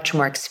a much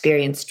more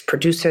experienced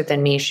producer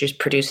than me. She's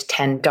produced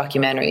 10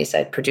 documentaries.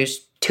 I'd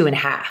produced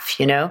 2.5,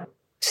 you know?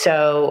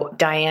 So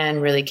Diane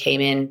really came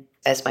in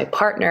as my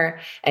partner,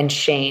 and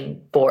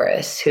Shane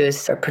Boris, who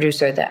is a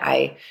producer that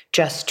I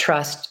just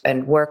trust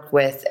and work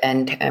with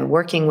and am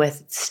working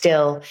with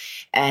still,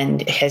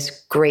 and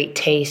has great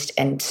taste.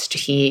 And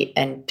he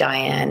and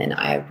Diane and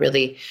I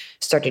really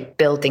started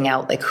building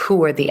out, like,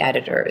 who are the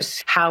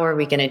editors? How are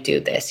we going to do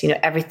this? You know,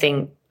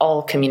 everything,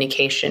 all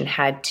communication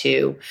had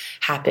to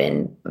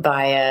happen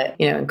via,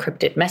 you know,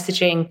 encrypted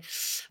messaging.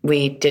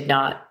 We did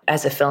not,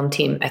 as a film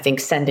team, I think,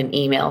 send an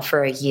email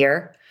for a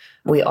year.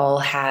 We all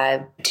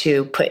had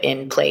to put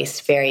in place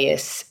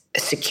various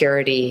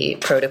security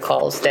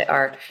protocols that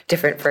are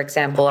different. For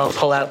example, I'll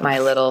pull out my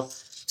little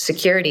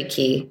security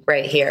key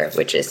right here,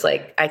 which is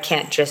like, I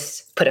can't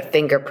just put a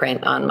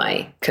fingerprint on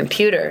my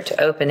computer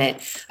to open it.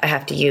 I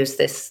have to use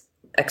this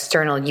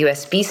external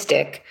USB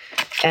stick,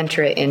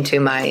 enter it into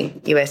my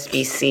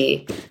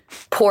USB-C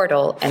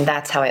portal, and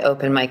that's how I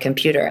open my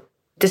computer.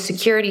 The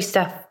security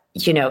stuff,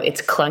 you know,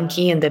 it's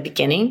clunky in the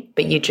beginning,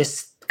 but you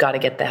just got to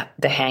get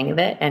the hang of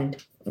it. And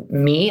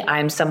me,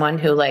 I'm someone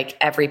who, like,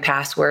 every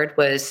password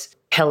was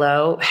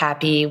hello,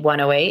 happy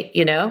 108,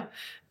 you know?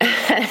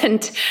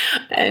 And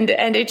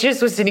it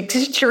just was an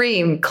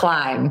extreme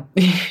climb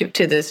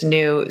to this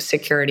new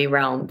security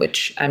realm,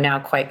 which I'm now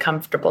quite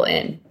comfortable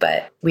in.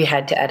 But we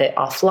had to edit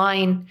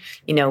offline.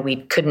 You know, we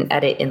couldn't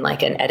edit in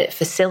like an edit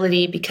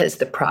facility because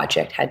the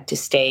project had to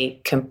stay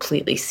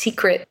completely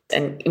secret.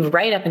 And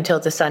right up until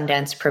the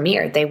Sundance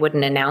premiere, they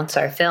wouldn't announce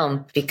our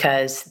film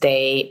because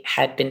they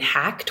had been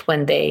hacked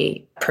when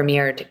they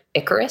premiered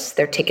Icarus.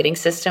 Their ticketing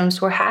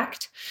systems were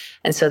hacked.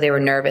 And so they were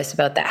nervous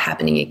about that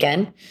happening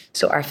again.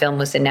 So our film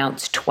was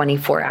announced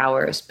 24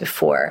 hours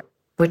before,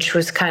 which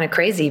was kind of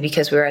crazy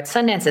because we were at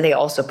Sundance and they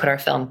also put our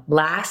film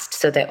last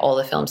so that all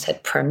the films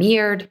had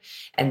premiered.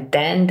 And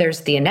then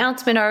there's the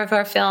announcement of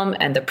our film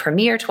and the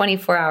premiere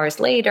 24 hours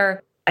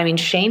later. I mean,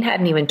 Shane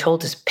hadn't even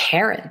told his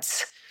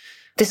parents.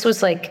 This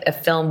was like a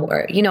film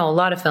where, a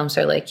lot of films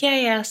are like,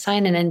 yeah,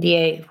 sign an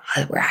NDA.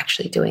 We're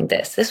actually doing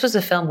this. This was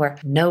a film where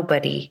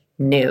nobody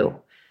knew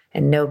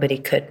and nobody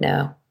could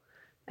know.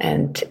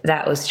 And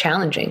that was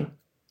challenging.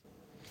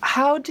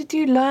 How did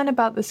you learn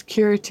about the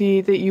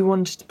security that you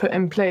wanted to put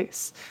in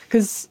place?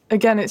 Because,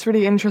 again, it's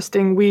really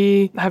interesting.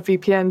 We have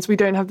VPNs. We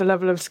don't have the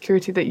level of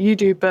security that you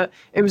do, but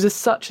it was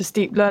such a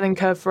steep learning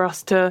curve for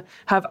us to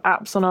have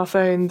apps on our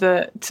phone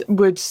that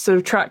would sort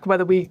of track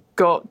whether we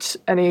got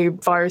any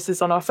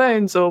viruses on our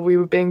phones or we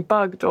were being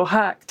bugged or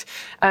hacked.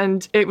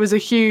 And it was a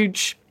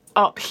huge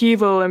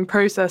upheaval and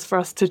process for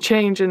us to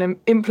change and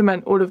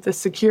implement all of this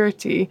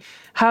security.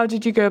 How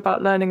did you go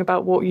about learning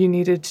about what you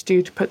needed to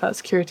do to put that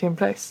security in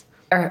place?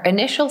 Our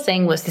initial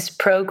thing was this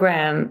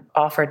program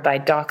offered by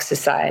Doc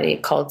Society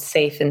called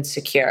Safe and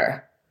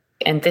Secure.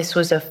 And this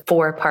was a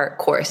 4-part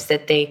course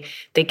that they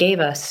gave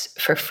us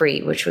for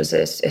free, which was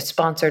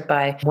sponsored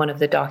by one of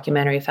the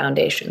documentary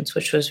foundations,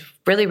 which was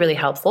really, really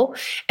helpful.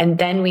 And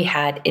then we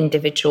had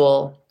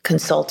individual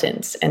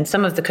consultants. And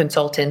some of the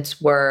consultants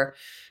were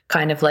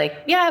kind of like,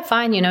 yeah,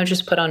 fine,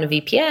 just put on a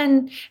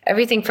VPN.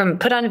 Everything from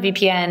put on a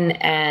VPN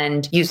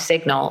and use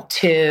Signal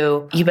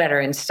to you better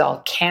install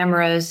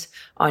cameras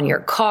on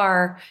your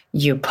car.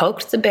 You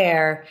poked the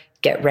bear,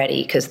 get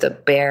ready because the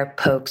bear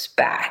pokes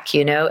back,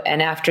 And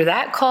after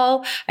that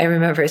call, I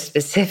remember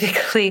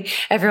specifically,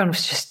 everyone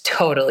was just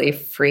totally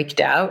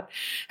freaked out.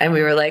 And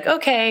we were like,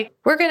 okay,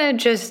 we're going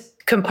to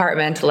just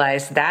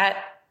compartmentalize that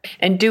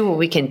and do what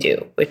we can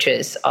do, which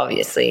is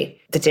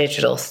obviously the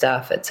digital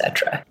stuff,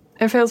 etc.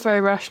 It feels very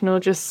rational,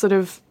 just sort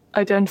of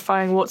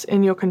identifying what's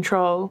in your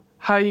control,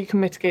 how you can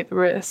mitigate the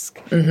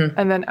risk,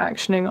 and then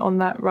actioning on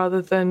that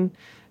rather than,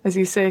 as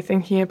you say,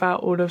 thinking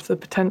about all of the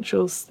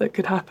potentials that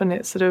could happen.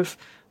 It's sort of,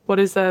 what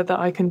is there that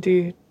I can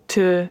do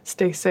to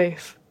stay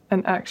safe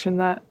and action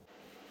that?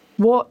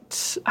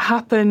 What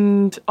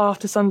happened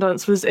after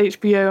Sundance? Was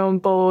HBO on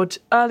board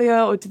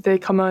earlier or did they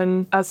come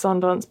on as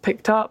Sundance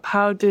picked up?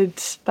 How did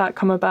that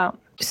come about?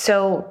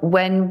 So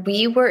when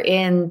we were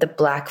in the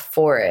Black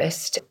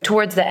Forest,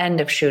 towards the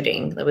end of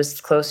shooting, it was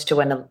close to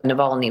when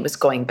Navalny was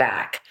going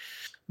back,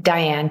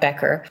 Diane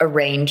Becker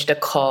arranged a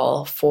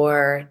call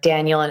for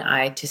Daniel and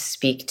I to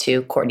speak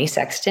to Courtney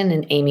Sexton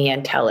and Amy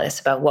Antelis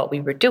about what we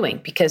were doing,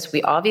 because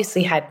we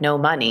obviously had no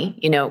money.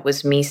 It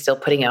was me still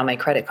putting it on my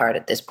credit card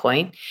at this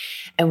point,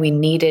 and we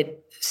needed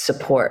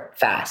support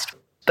fast.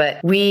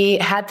 But we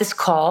had this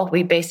call.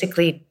 We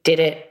basically did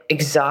it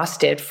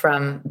exhausted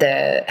from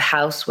the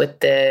house with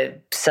the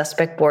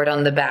suspect board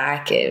on the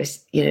back. It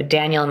was,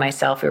 Daniel and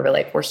myself, we were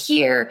like, we're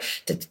here.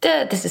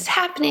 This is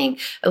happening.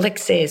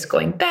 Alexei is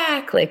going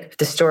back. Like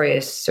the story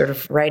is sort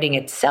of writing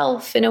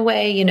itself in a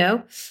way,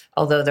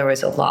 although there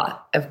was a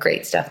lot of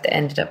great stuff that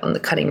ended up on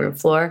the cutting room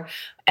floor.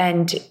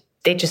 And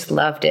they just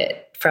loved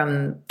it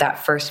from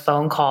that first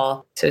phone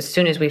call. So as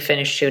soon as we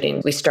finished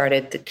shooting, we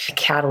started the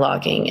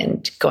cataloging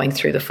and going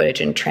through the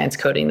footage and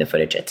transcoding the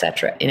footage, et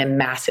cetera, in a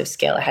massive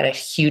scale. I had a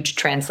huge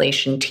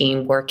translation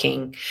team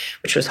working,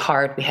 which was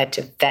hard. We had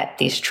to vet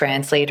these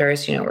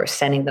translators. We're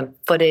sending them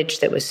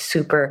footage that was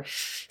super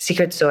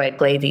secret. So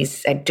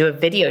I'd do a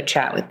video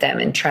chat with them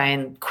and try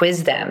and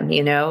quiz them.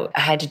 I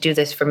had to do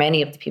this for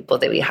many of the people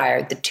that we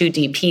hired, the 2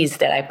 DPs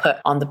that I put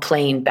on the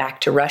plane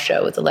back to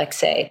Russia with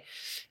Alexei.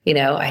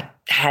 I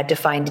had to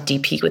find a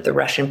DP with a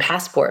Russian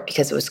passport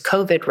because it was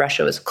COVID.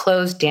 Russia was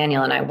closed.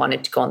 Daniel and I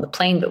wanted to go on the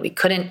plane, but we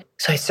couldn't.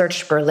 So I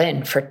searched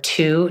Berlin for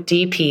 2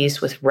 DPs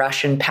with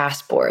Russian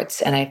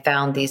passports. And I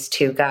found these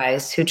 2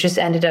 guys who just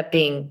ended up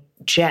being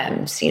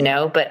gems,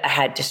 but I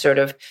had to sort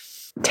of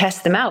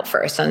test them out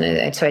first.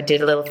 And so I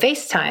did a little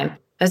FaceTime.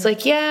 I was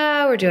like,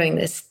 yeah, we're doing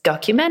this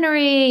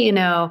documentary,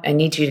 I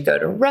need you to go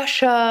to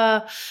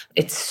Russia.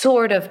 It's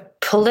sort of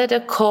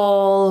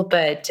political,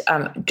 but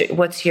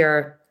what's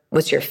your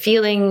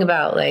feeling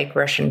about like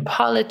Russian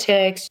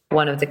politics?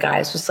 One of the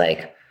guys was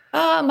like,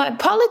 my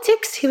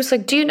politics? He was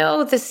like, do you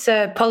know this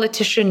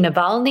politician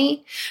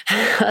Navalny?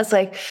 I was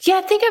like, yeah,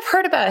 I think I've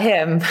heard about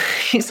him.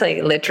 He's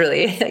like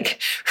literally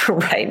like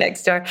right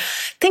next door. I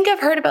think I've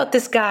heard about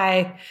this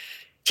guy.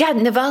 Yeah,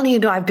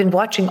 Navalny, I've been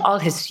watching all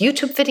his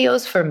YouTube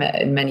videos for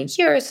many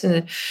years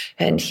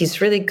and he's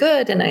really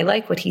good and I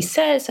like what he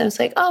says. And I was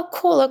like, oh,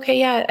 cool. Okay,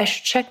 yeah, I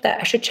should check that.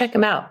 I should check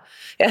him out.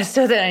 Yeah,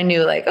 so then I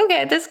knew like,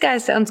 okay, this guy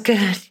sounds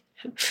good.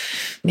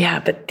 Yeah,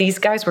 but these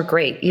guys were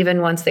great. Even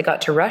once they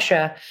got to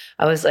Russia,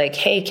 I was like,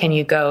 hey, can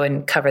you go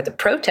and cover the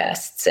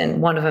protests?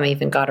 And one of them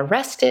even got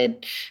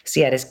arrested because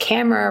he had his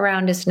camera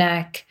around his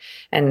neck.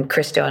 And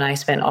Christo and I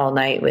spent all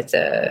night with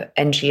the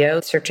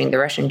NGO searching the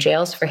Russian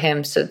jails for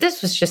him. So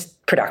this was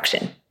just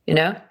production,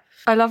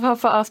 I love how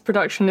for us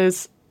production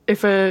is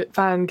if a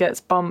van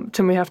gets bumped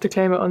and we have to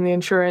claim it on the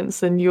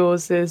insurance, and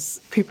yours is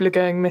people are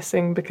going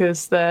missing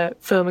because they're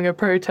filming a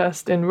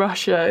protest in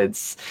Russia.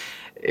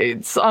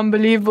 It's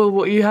unbelievable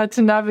what you had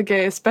to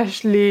navigate,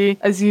 especially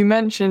as you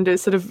mentioned,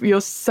 it's sort of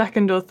your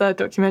second or third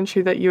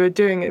documentary that you were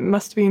doing. It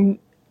must have been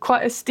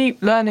quite a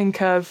steep learning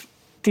curve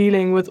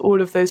dealing with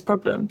all of those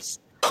problems.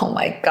 Oh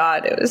my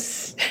God, it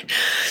was,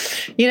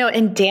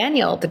 and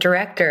Daniel, the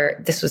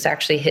director, this was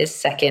actually his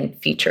second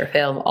feature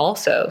film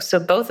also. So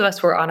both of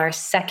us were on our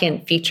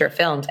second feature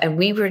films, and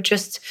we were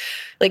just,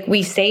 like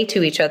we say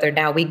to each other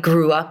now, we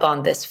grew up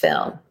on this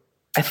film.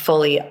 I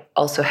fully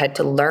also had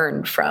to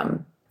learn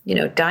from,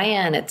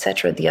 Diane, et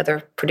cetera, the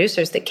other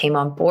producers that came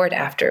on board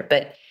after.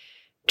 But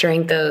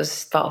during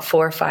those about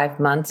 4 or 5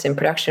 months in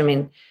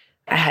production,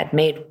 I had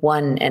made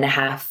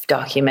 1.5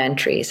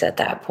 documentaries at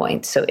that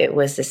point. So it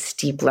was a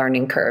steep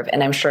learning curve.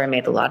 And I'm sure I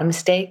made a lot of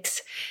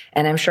mistakes.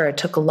 And I'm sure I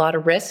took a lot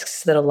of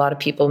risks that a lot of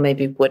people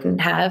maybe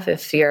wouldn't have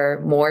if you're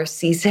more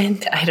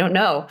seasoned. I don't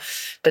know.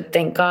 But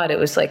thank God it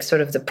was like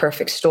sort of the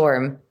perfect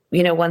storm.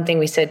 One thing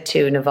we said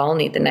to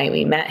Navalny the night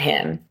we met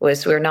him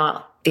was, we're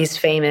not these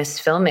famous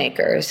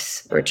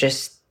filmmakers. We're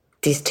just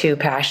these two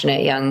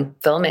passionate young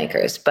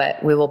filmmakers.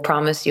 But we will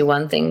promise you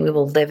one thing: we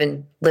will live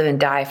and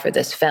die for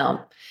this film.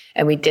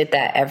 And we did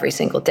that every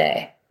single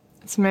day.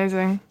 It's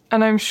amazing.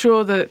 And I'm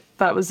sure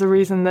that was the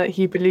reason that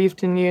he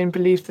believed in you and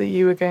believed that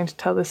you were going to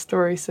tell this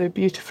story so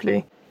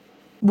beautifully.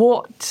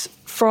 What,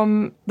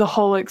 from the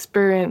whole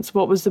experience,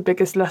 what was the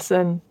biggest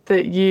lesson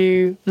that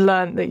you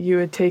learned that you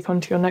would take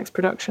onto your next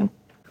production?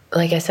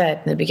 Like I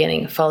said in the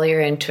beginning, follow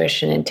your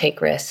intuition and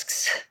take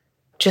risks.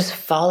 Just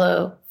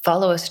follow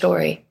a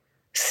story.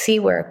 See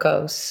where it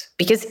goes.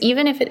 Because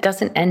even if it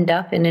doesn't end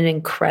up in an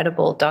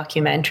incredible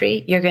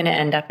documentary, you're going to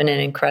end up in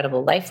an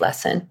incredible life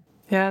lesson.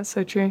 Yeah, it's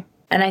so true.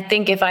 And I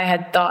think if I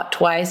had thought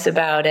twice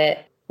about it,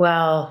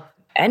 well,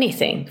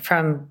 anything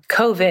from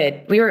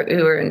COVID, we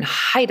were in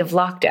height of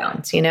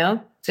lockdowns,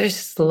 There's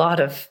just a lot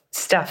of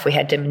stuff we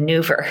had to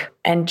maneuver.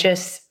 And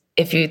just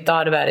if you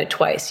thought about it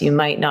twice, you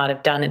might not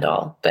have done it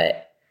all.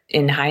 But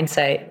in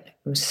hindsight,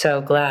 I'm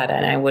so glad,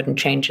 and I wouldn't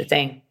change a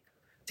thing.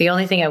 The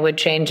only thing I would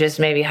change is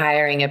maybe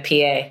hiring a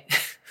PA.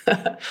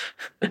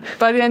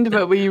 By the end of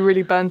it, were you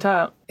really burnt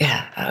out?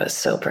 Yeah, I was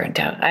so burnt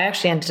out. I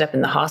actually ended up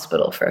in the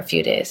hospital for a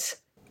few days.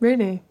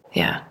 Really?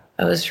 Yeah.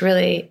 It was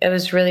really,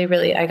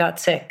 I got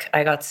sick.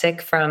 I got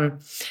sick from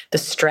the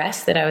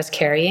stress that I was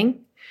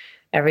carrying.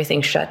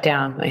 Everything shut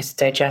down. My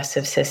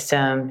digestive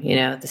system,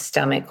 the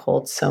stomach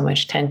holds so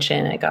much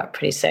tension. I got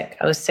pretty sick.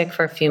 I was sick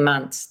for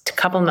a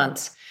couple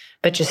months,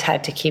 but just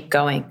had to keep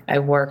going. I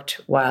worked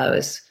while I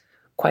was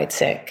quite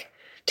sick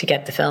to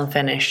get the film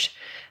finished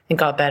and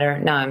got better.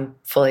 Now I'm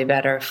fully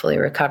better, fully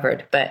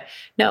recovered. But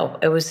no,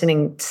 it was an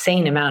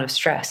insane amount of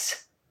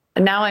stress.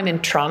 And now I'm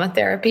in trauma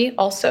therapy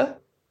also.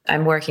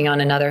 I'm working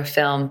on another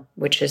film,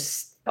 which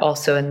is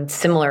also in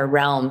similar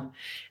realm.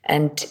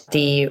 And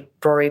the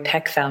Rory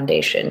Peck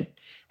Foundation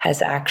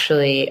has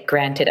actually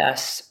granted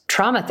us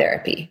trauma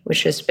therapy,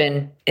 which has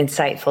been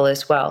insightful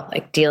as well,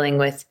 like dealing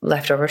with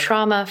leftover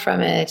trauma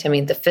from it.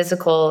 The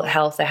physical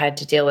health I had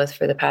to deal with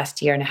for the past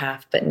 1.5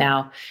 years, but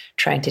now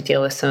trying to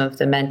deal with some of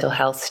the mental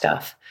health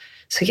stuff.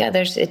 So yeah,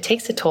 it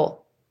takes a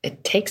toll.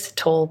 It takes a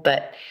toll,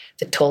 but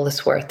the toll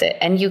is worth it.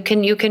 And you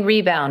can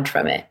rebound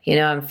from it.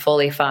 I'm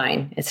fully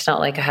fine. It's not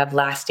like I have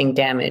lasting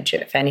damage.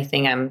 If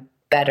anything, I'm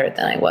better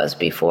than I was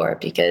before,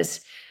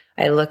 because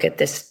I look at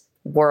this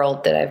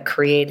world that I've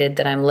created,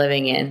 that I'm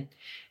living in,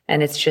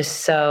 and it's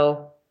just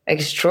so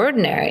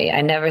extraordinary.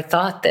 I never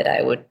thought that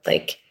I would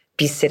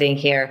be sitting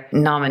here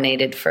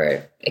nominated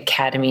for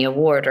Academy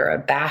Award or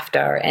a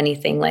BAFTA or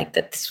anything like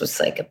that. This was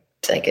like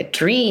a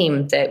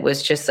dream that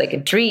was just like a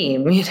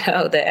dream,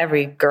 that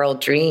every girl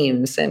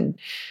dreams. And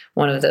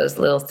one of those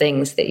little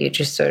things that you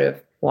just sort of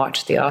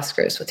watch the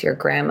Oscars with your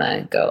grandma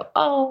and go,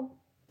 oh.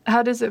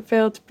 How does it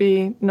feel to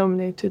be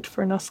nominated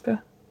for an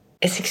Oscar?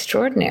 It's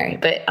extraordinary.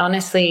 But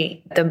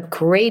honestly, the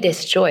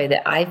greatest joy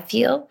that I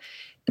feel,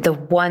 the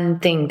one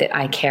thing that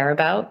I care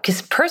about,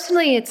 because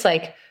personally, it's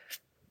like,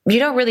 you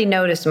don't really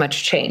notice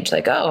much change.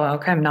 Like, oh,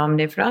 okay, I'm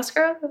nominated for an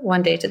Oscar,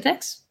 one day to the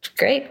next.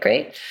 Great.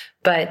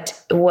 But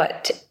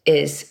what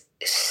is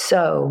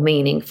so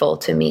meaningful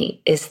to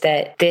me is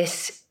that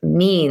this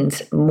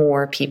means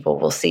more people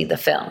will see the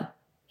film.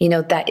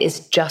 That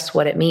is just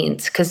what it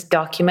means. Because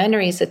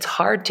documentaries, it's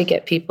hard to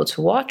get people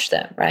to watch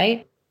them,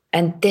 right?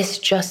 And this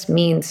just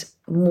means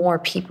more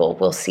people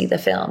will see the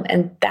film.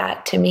 And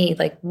that, to me,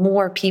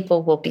 more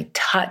people will be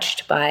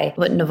touched by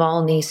what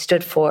Navalny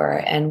stood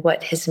for and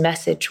what his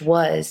message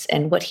was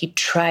and what he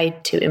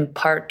tried to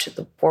impart to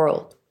the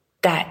world.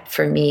 That,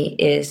 for me,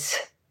 is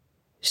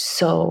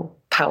so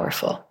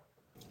powerful.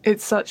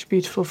 It's such a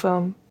beautiful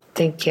film.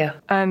 Thank you.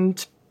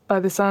 And by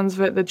the sounds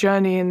of it, the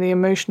journey and the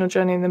emotional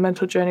journey and the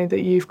mental journey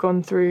that you've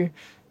gone through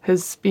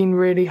has been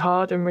really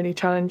hard and really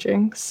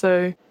challenging.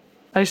 So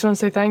I just want to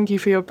say thank you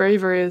for your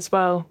bravery as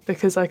well,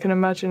 because I can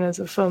imagine as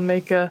a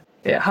filmmaker,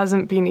 it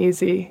hasn't been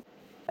easy.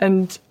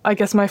 And I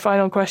guess my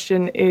final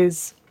question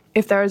is,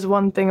 if there is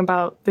one thing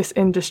about this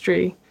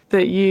industry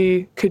that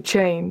you could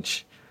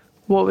change,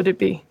 what would it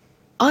be?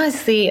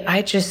 Honestly,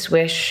 I just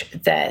wish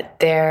that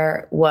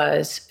there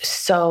was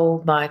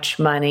so much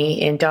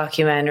money in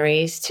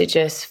documentaries to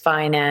just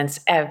finance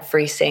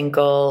every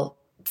single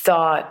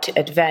thought,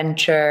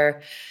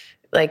 adventure.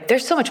 Like,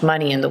 there's so much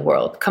money in the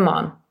world. Come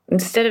on.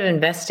 Instead of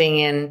investing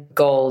in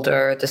gold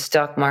or the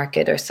stock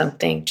market or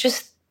something,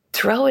 just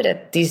throw it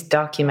at these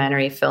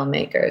documentary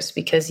filmmakers,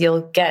 because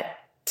you'll get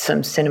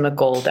some cinema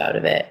gold out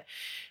of it.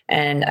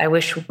 And I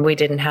wish we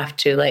didn't have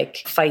to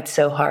fight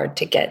so hard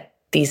to get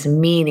these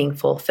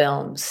meaningful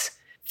films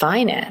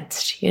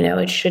financed.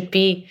 It should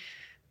be,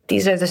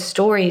 these are the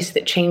stories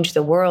that change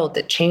the world,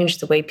 that change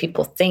the way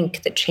people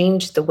think, that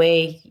change the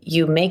way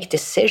you make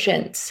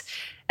decisions.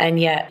 And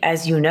yet,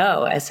 as you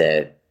know, as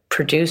a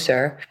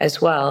producer,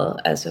 as well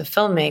as a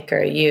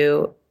filmmaker,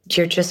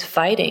 you're just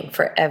fighting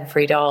for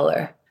every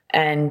dollar.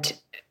 And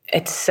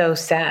it's so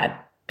sad,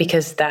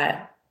 because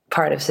that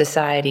part of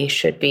society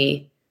should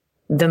be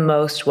the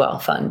most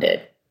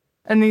well-funded.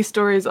 And these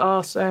stories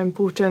are so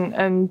important,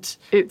 and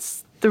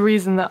it's the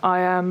reason that I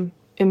am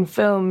in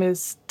film,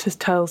 is to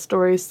tell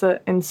stories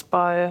that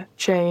inspire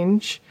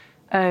change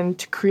and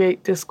to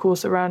create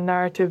discourse around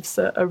narratives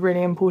that are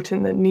really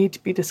important, that need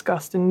to be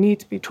discussed and need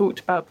to be talked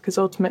about, because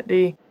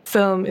ultimately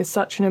film is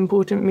such an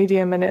important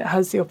medium and it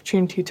has the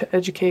opportunity to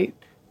educate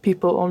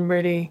people on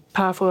really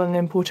powerful and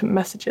important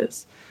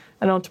messages.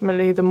 And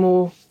ultimately, the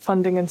more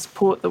funding and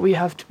support that we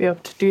have to be able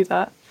to do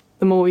that,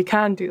 the more we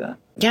can do that.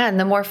 Yeah, and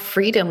the more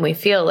freedom we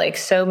feel. Like,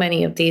 so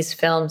many of these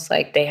films,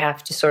 they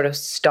have to sort of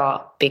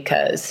stop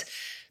because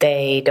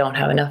they don't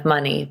have enough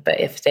money. But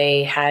if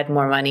they had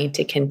more money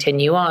to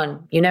continue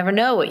on, you never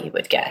know what you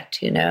would get,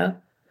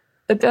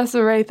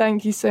 Odessa Ray,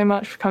 thank you so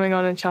much for coming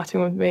on and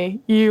chatting with me.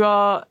 You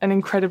are an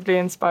incredibly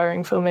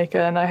inspiring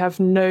filmmaker, and I have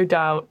no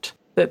doubt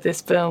that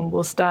this film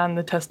will stand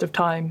the test of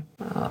time.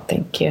 Oh,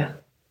 thank you.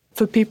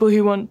 For people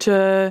who want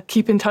to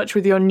keep in touch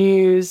with your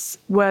news,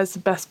 where's the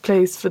best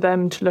place for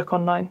them to look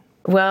online?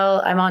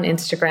 Well, I'm on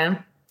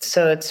Instagram,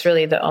 so it's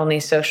really the only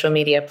social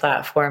media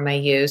platform I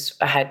use.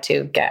 I had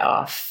to get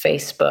off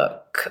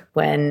Facebook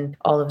when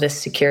all of this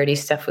security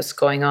stuff was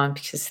going on,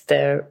 because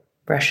the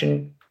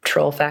Russian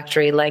troll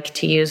factory liked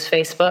to use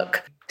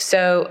Facebook.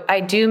 So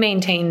I do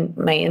maintain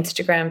my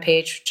Instagram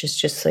page, which is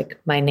just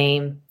my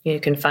name. You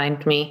can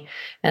find me.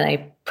 And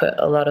I put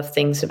a lot of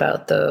things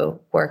about the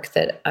work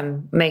that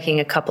I'm making.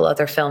 A couple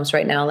other films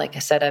right now. Like I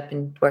said, I've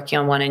been working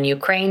on one in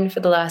Ukraine for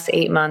the last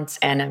 8 months.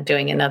 And I'm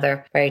doing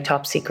another very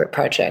top secret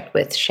project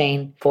with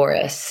Shane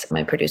Boris,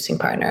 my producing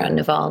partner on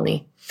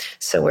Navalny.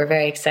 So we're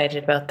very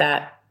excited about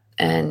that.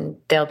 And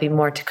there'll be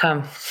more to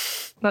come.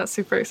 That's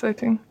super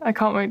exciting. I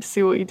can't wait to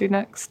see what you do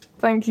next.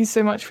 Thank you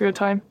so much for your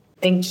time.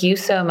 Thank you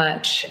so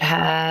much.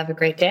 Have a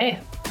great day.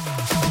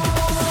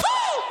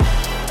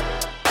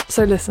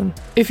 So listen,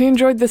 if you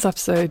enjoyed this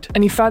episode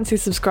and you fancy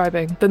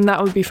subscribing, then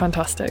that would be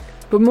fantastic.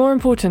 But more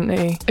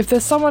importantly, if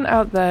there's someone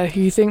out there who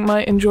you think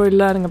might enjoy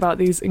learning about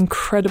these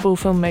incredible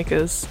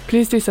filmmakers,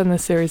 please do send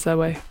this series their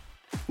way.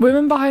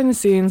 Women Behind the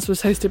Scenes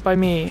was hosted by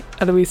me,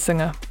 Eloise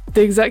Singer.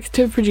 The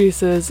executive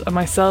producers are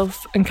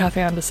myself and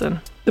Kathy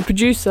Anderson. The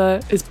producer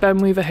is Ben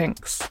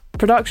Weaver-Hinks.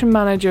 Production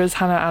manager is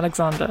Hannah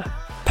Alexander.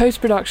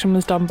 Post-production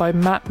was done by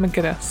Matt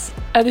McGuinness.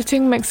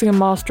 Editing, mixing and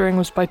mastering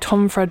was by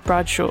Tom Fred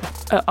Bradshaw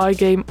at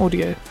iGame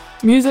Audio.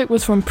 Music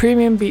was from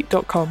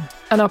premiumbeat.com,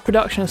 and our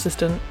production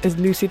assistant is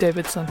Lucy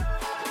Davidson.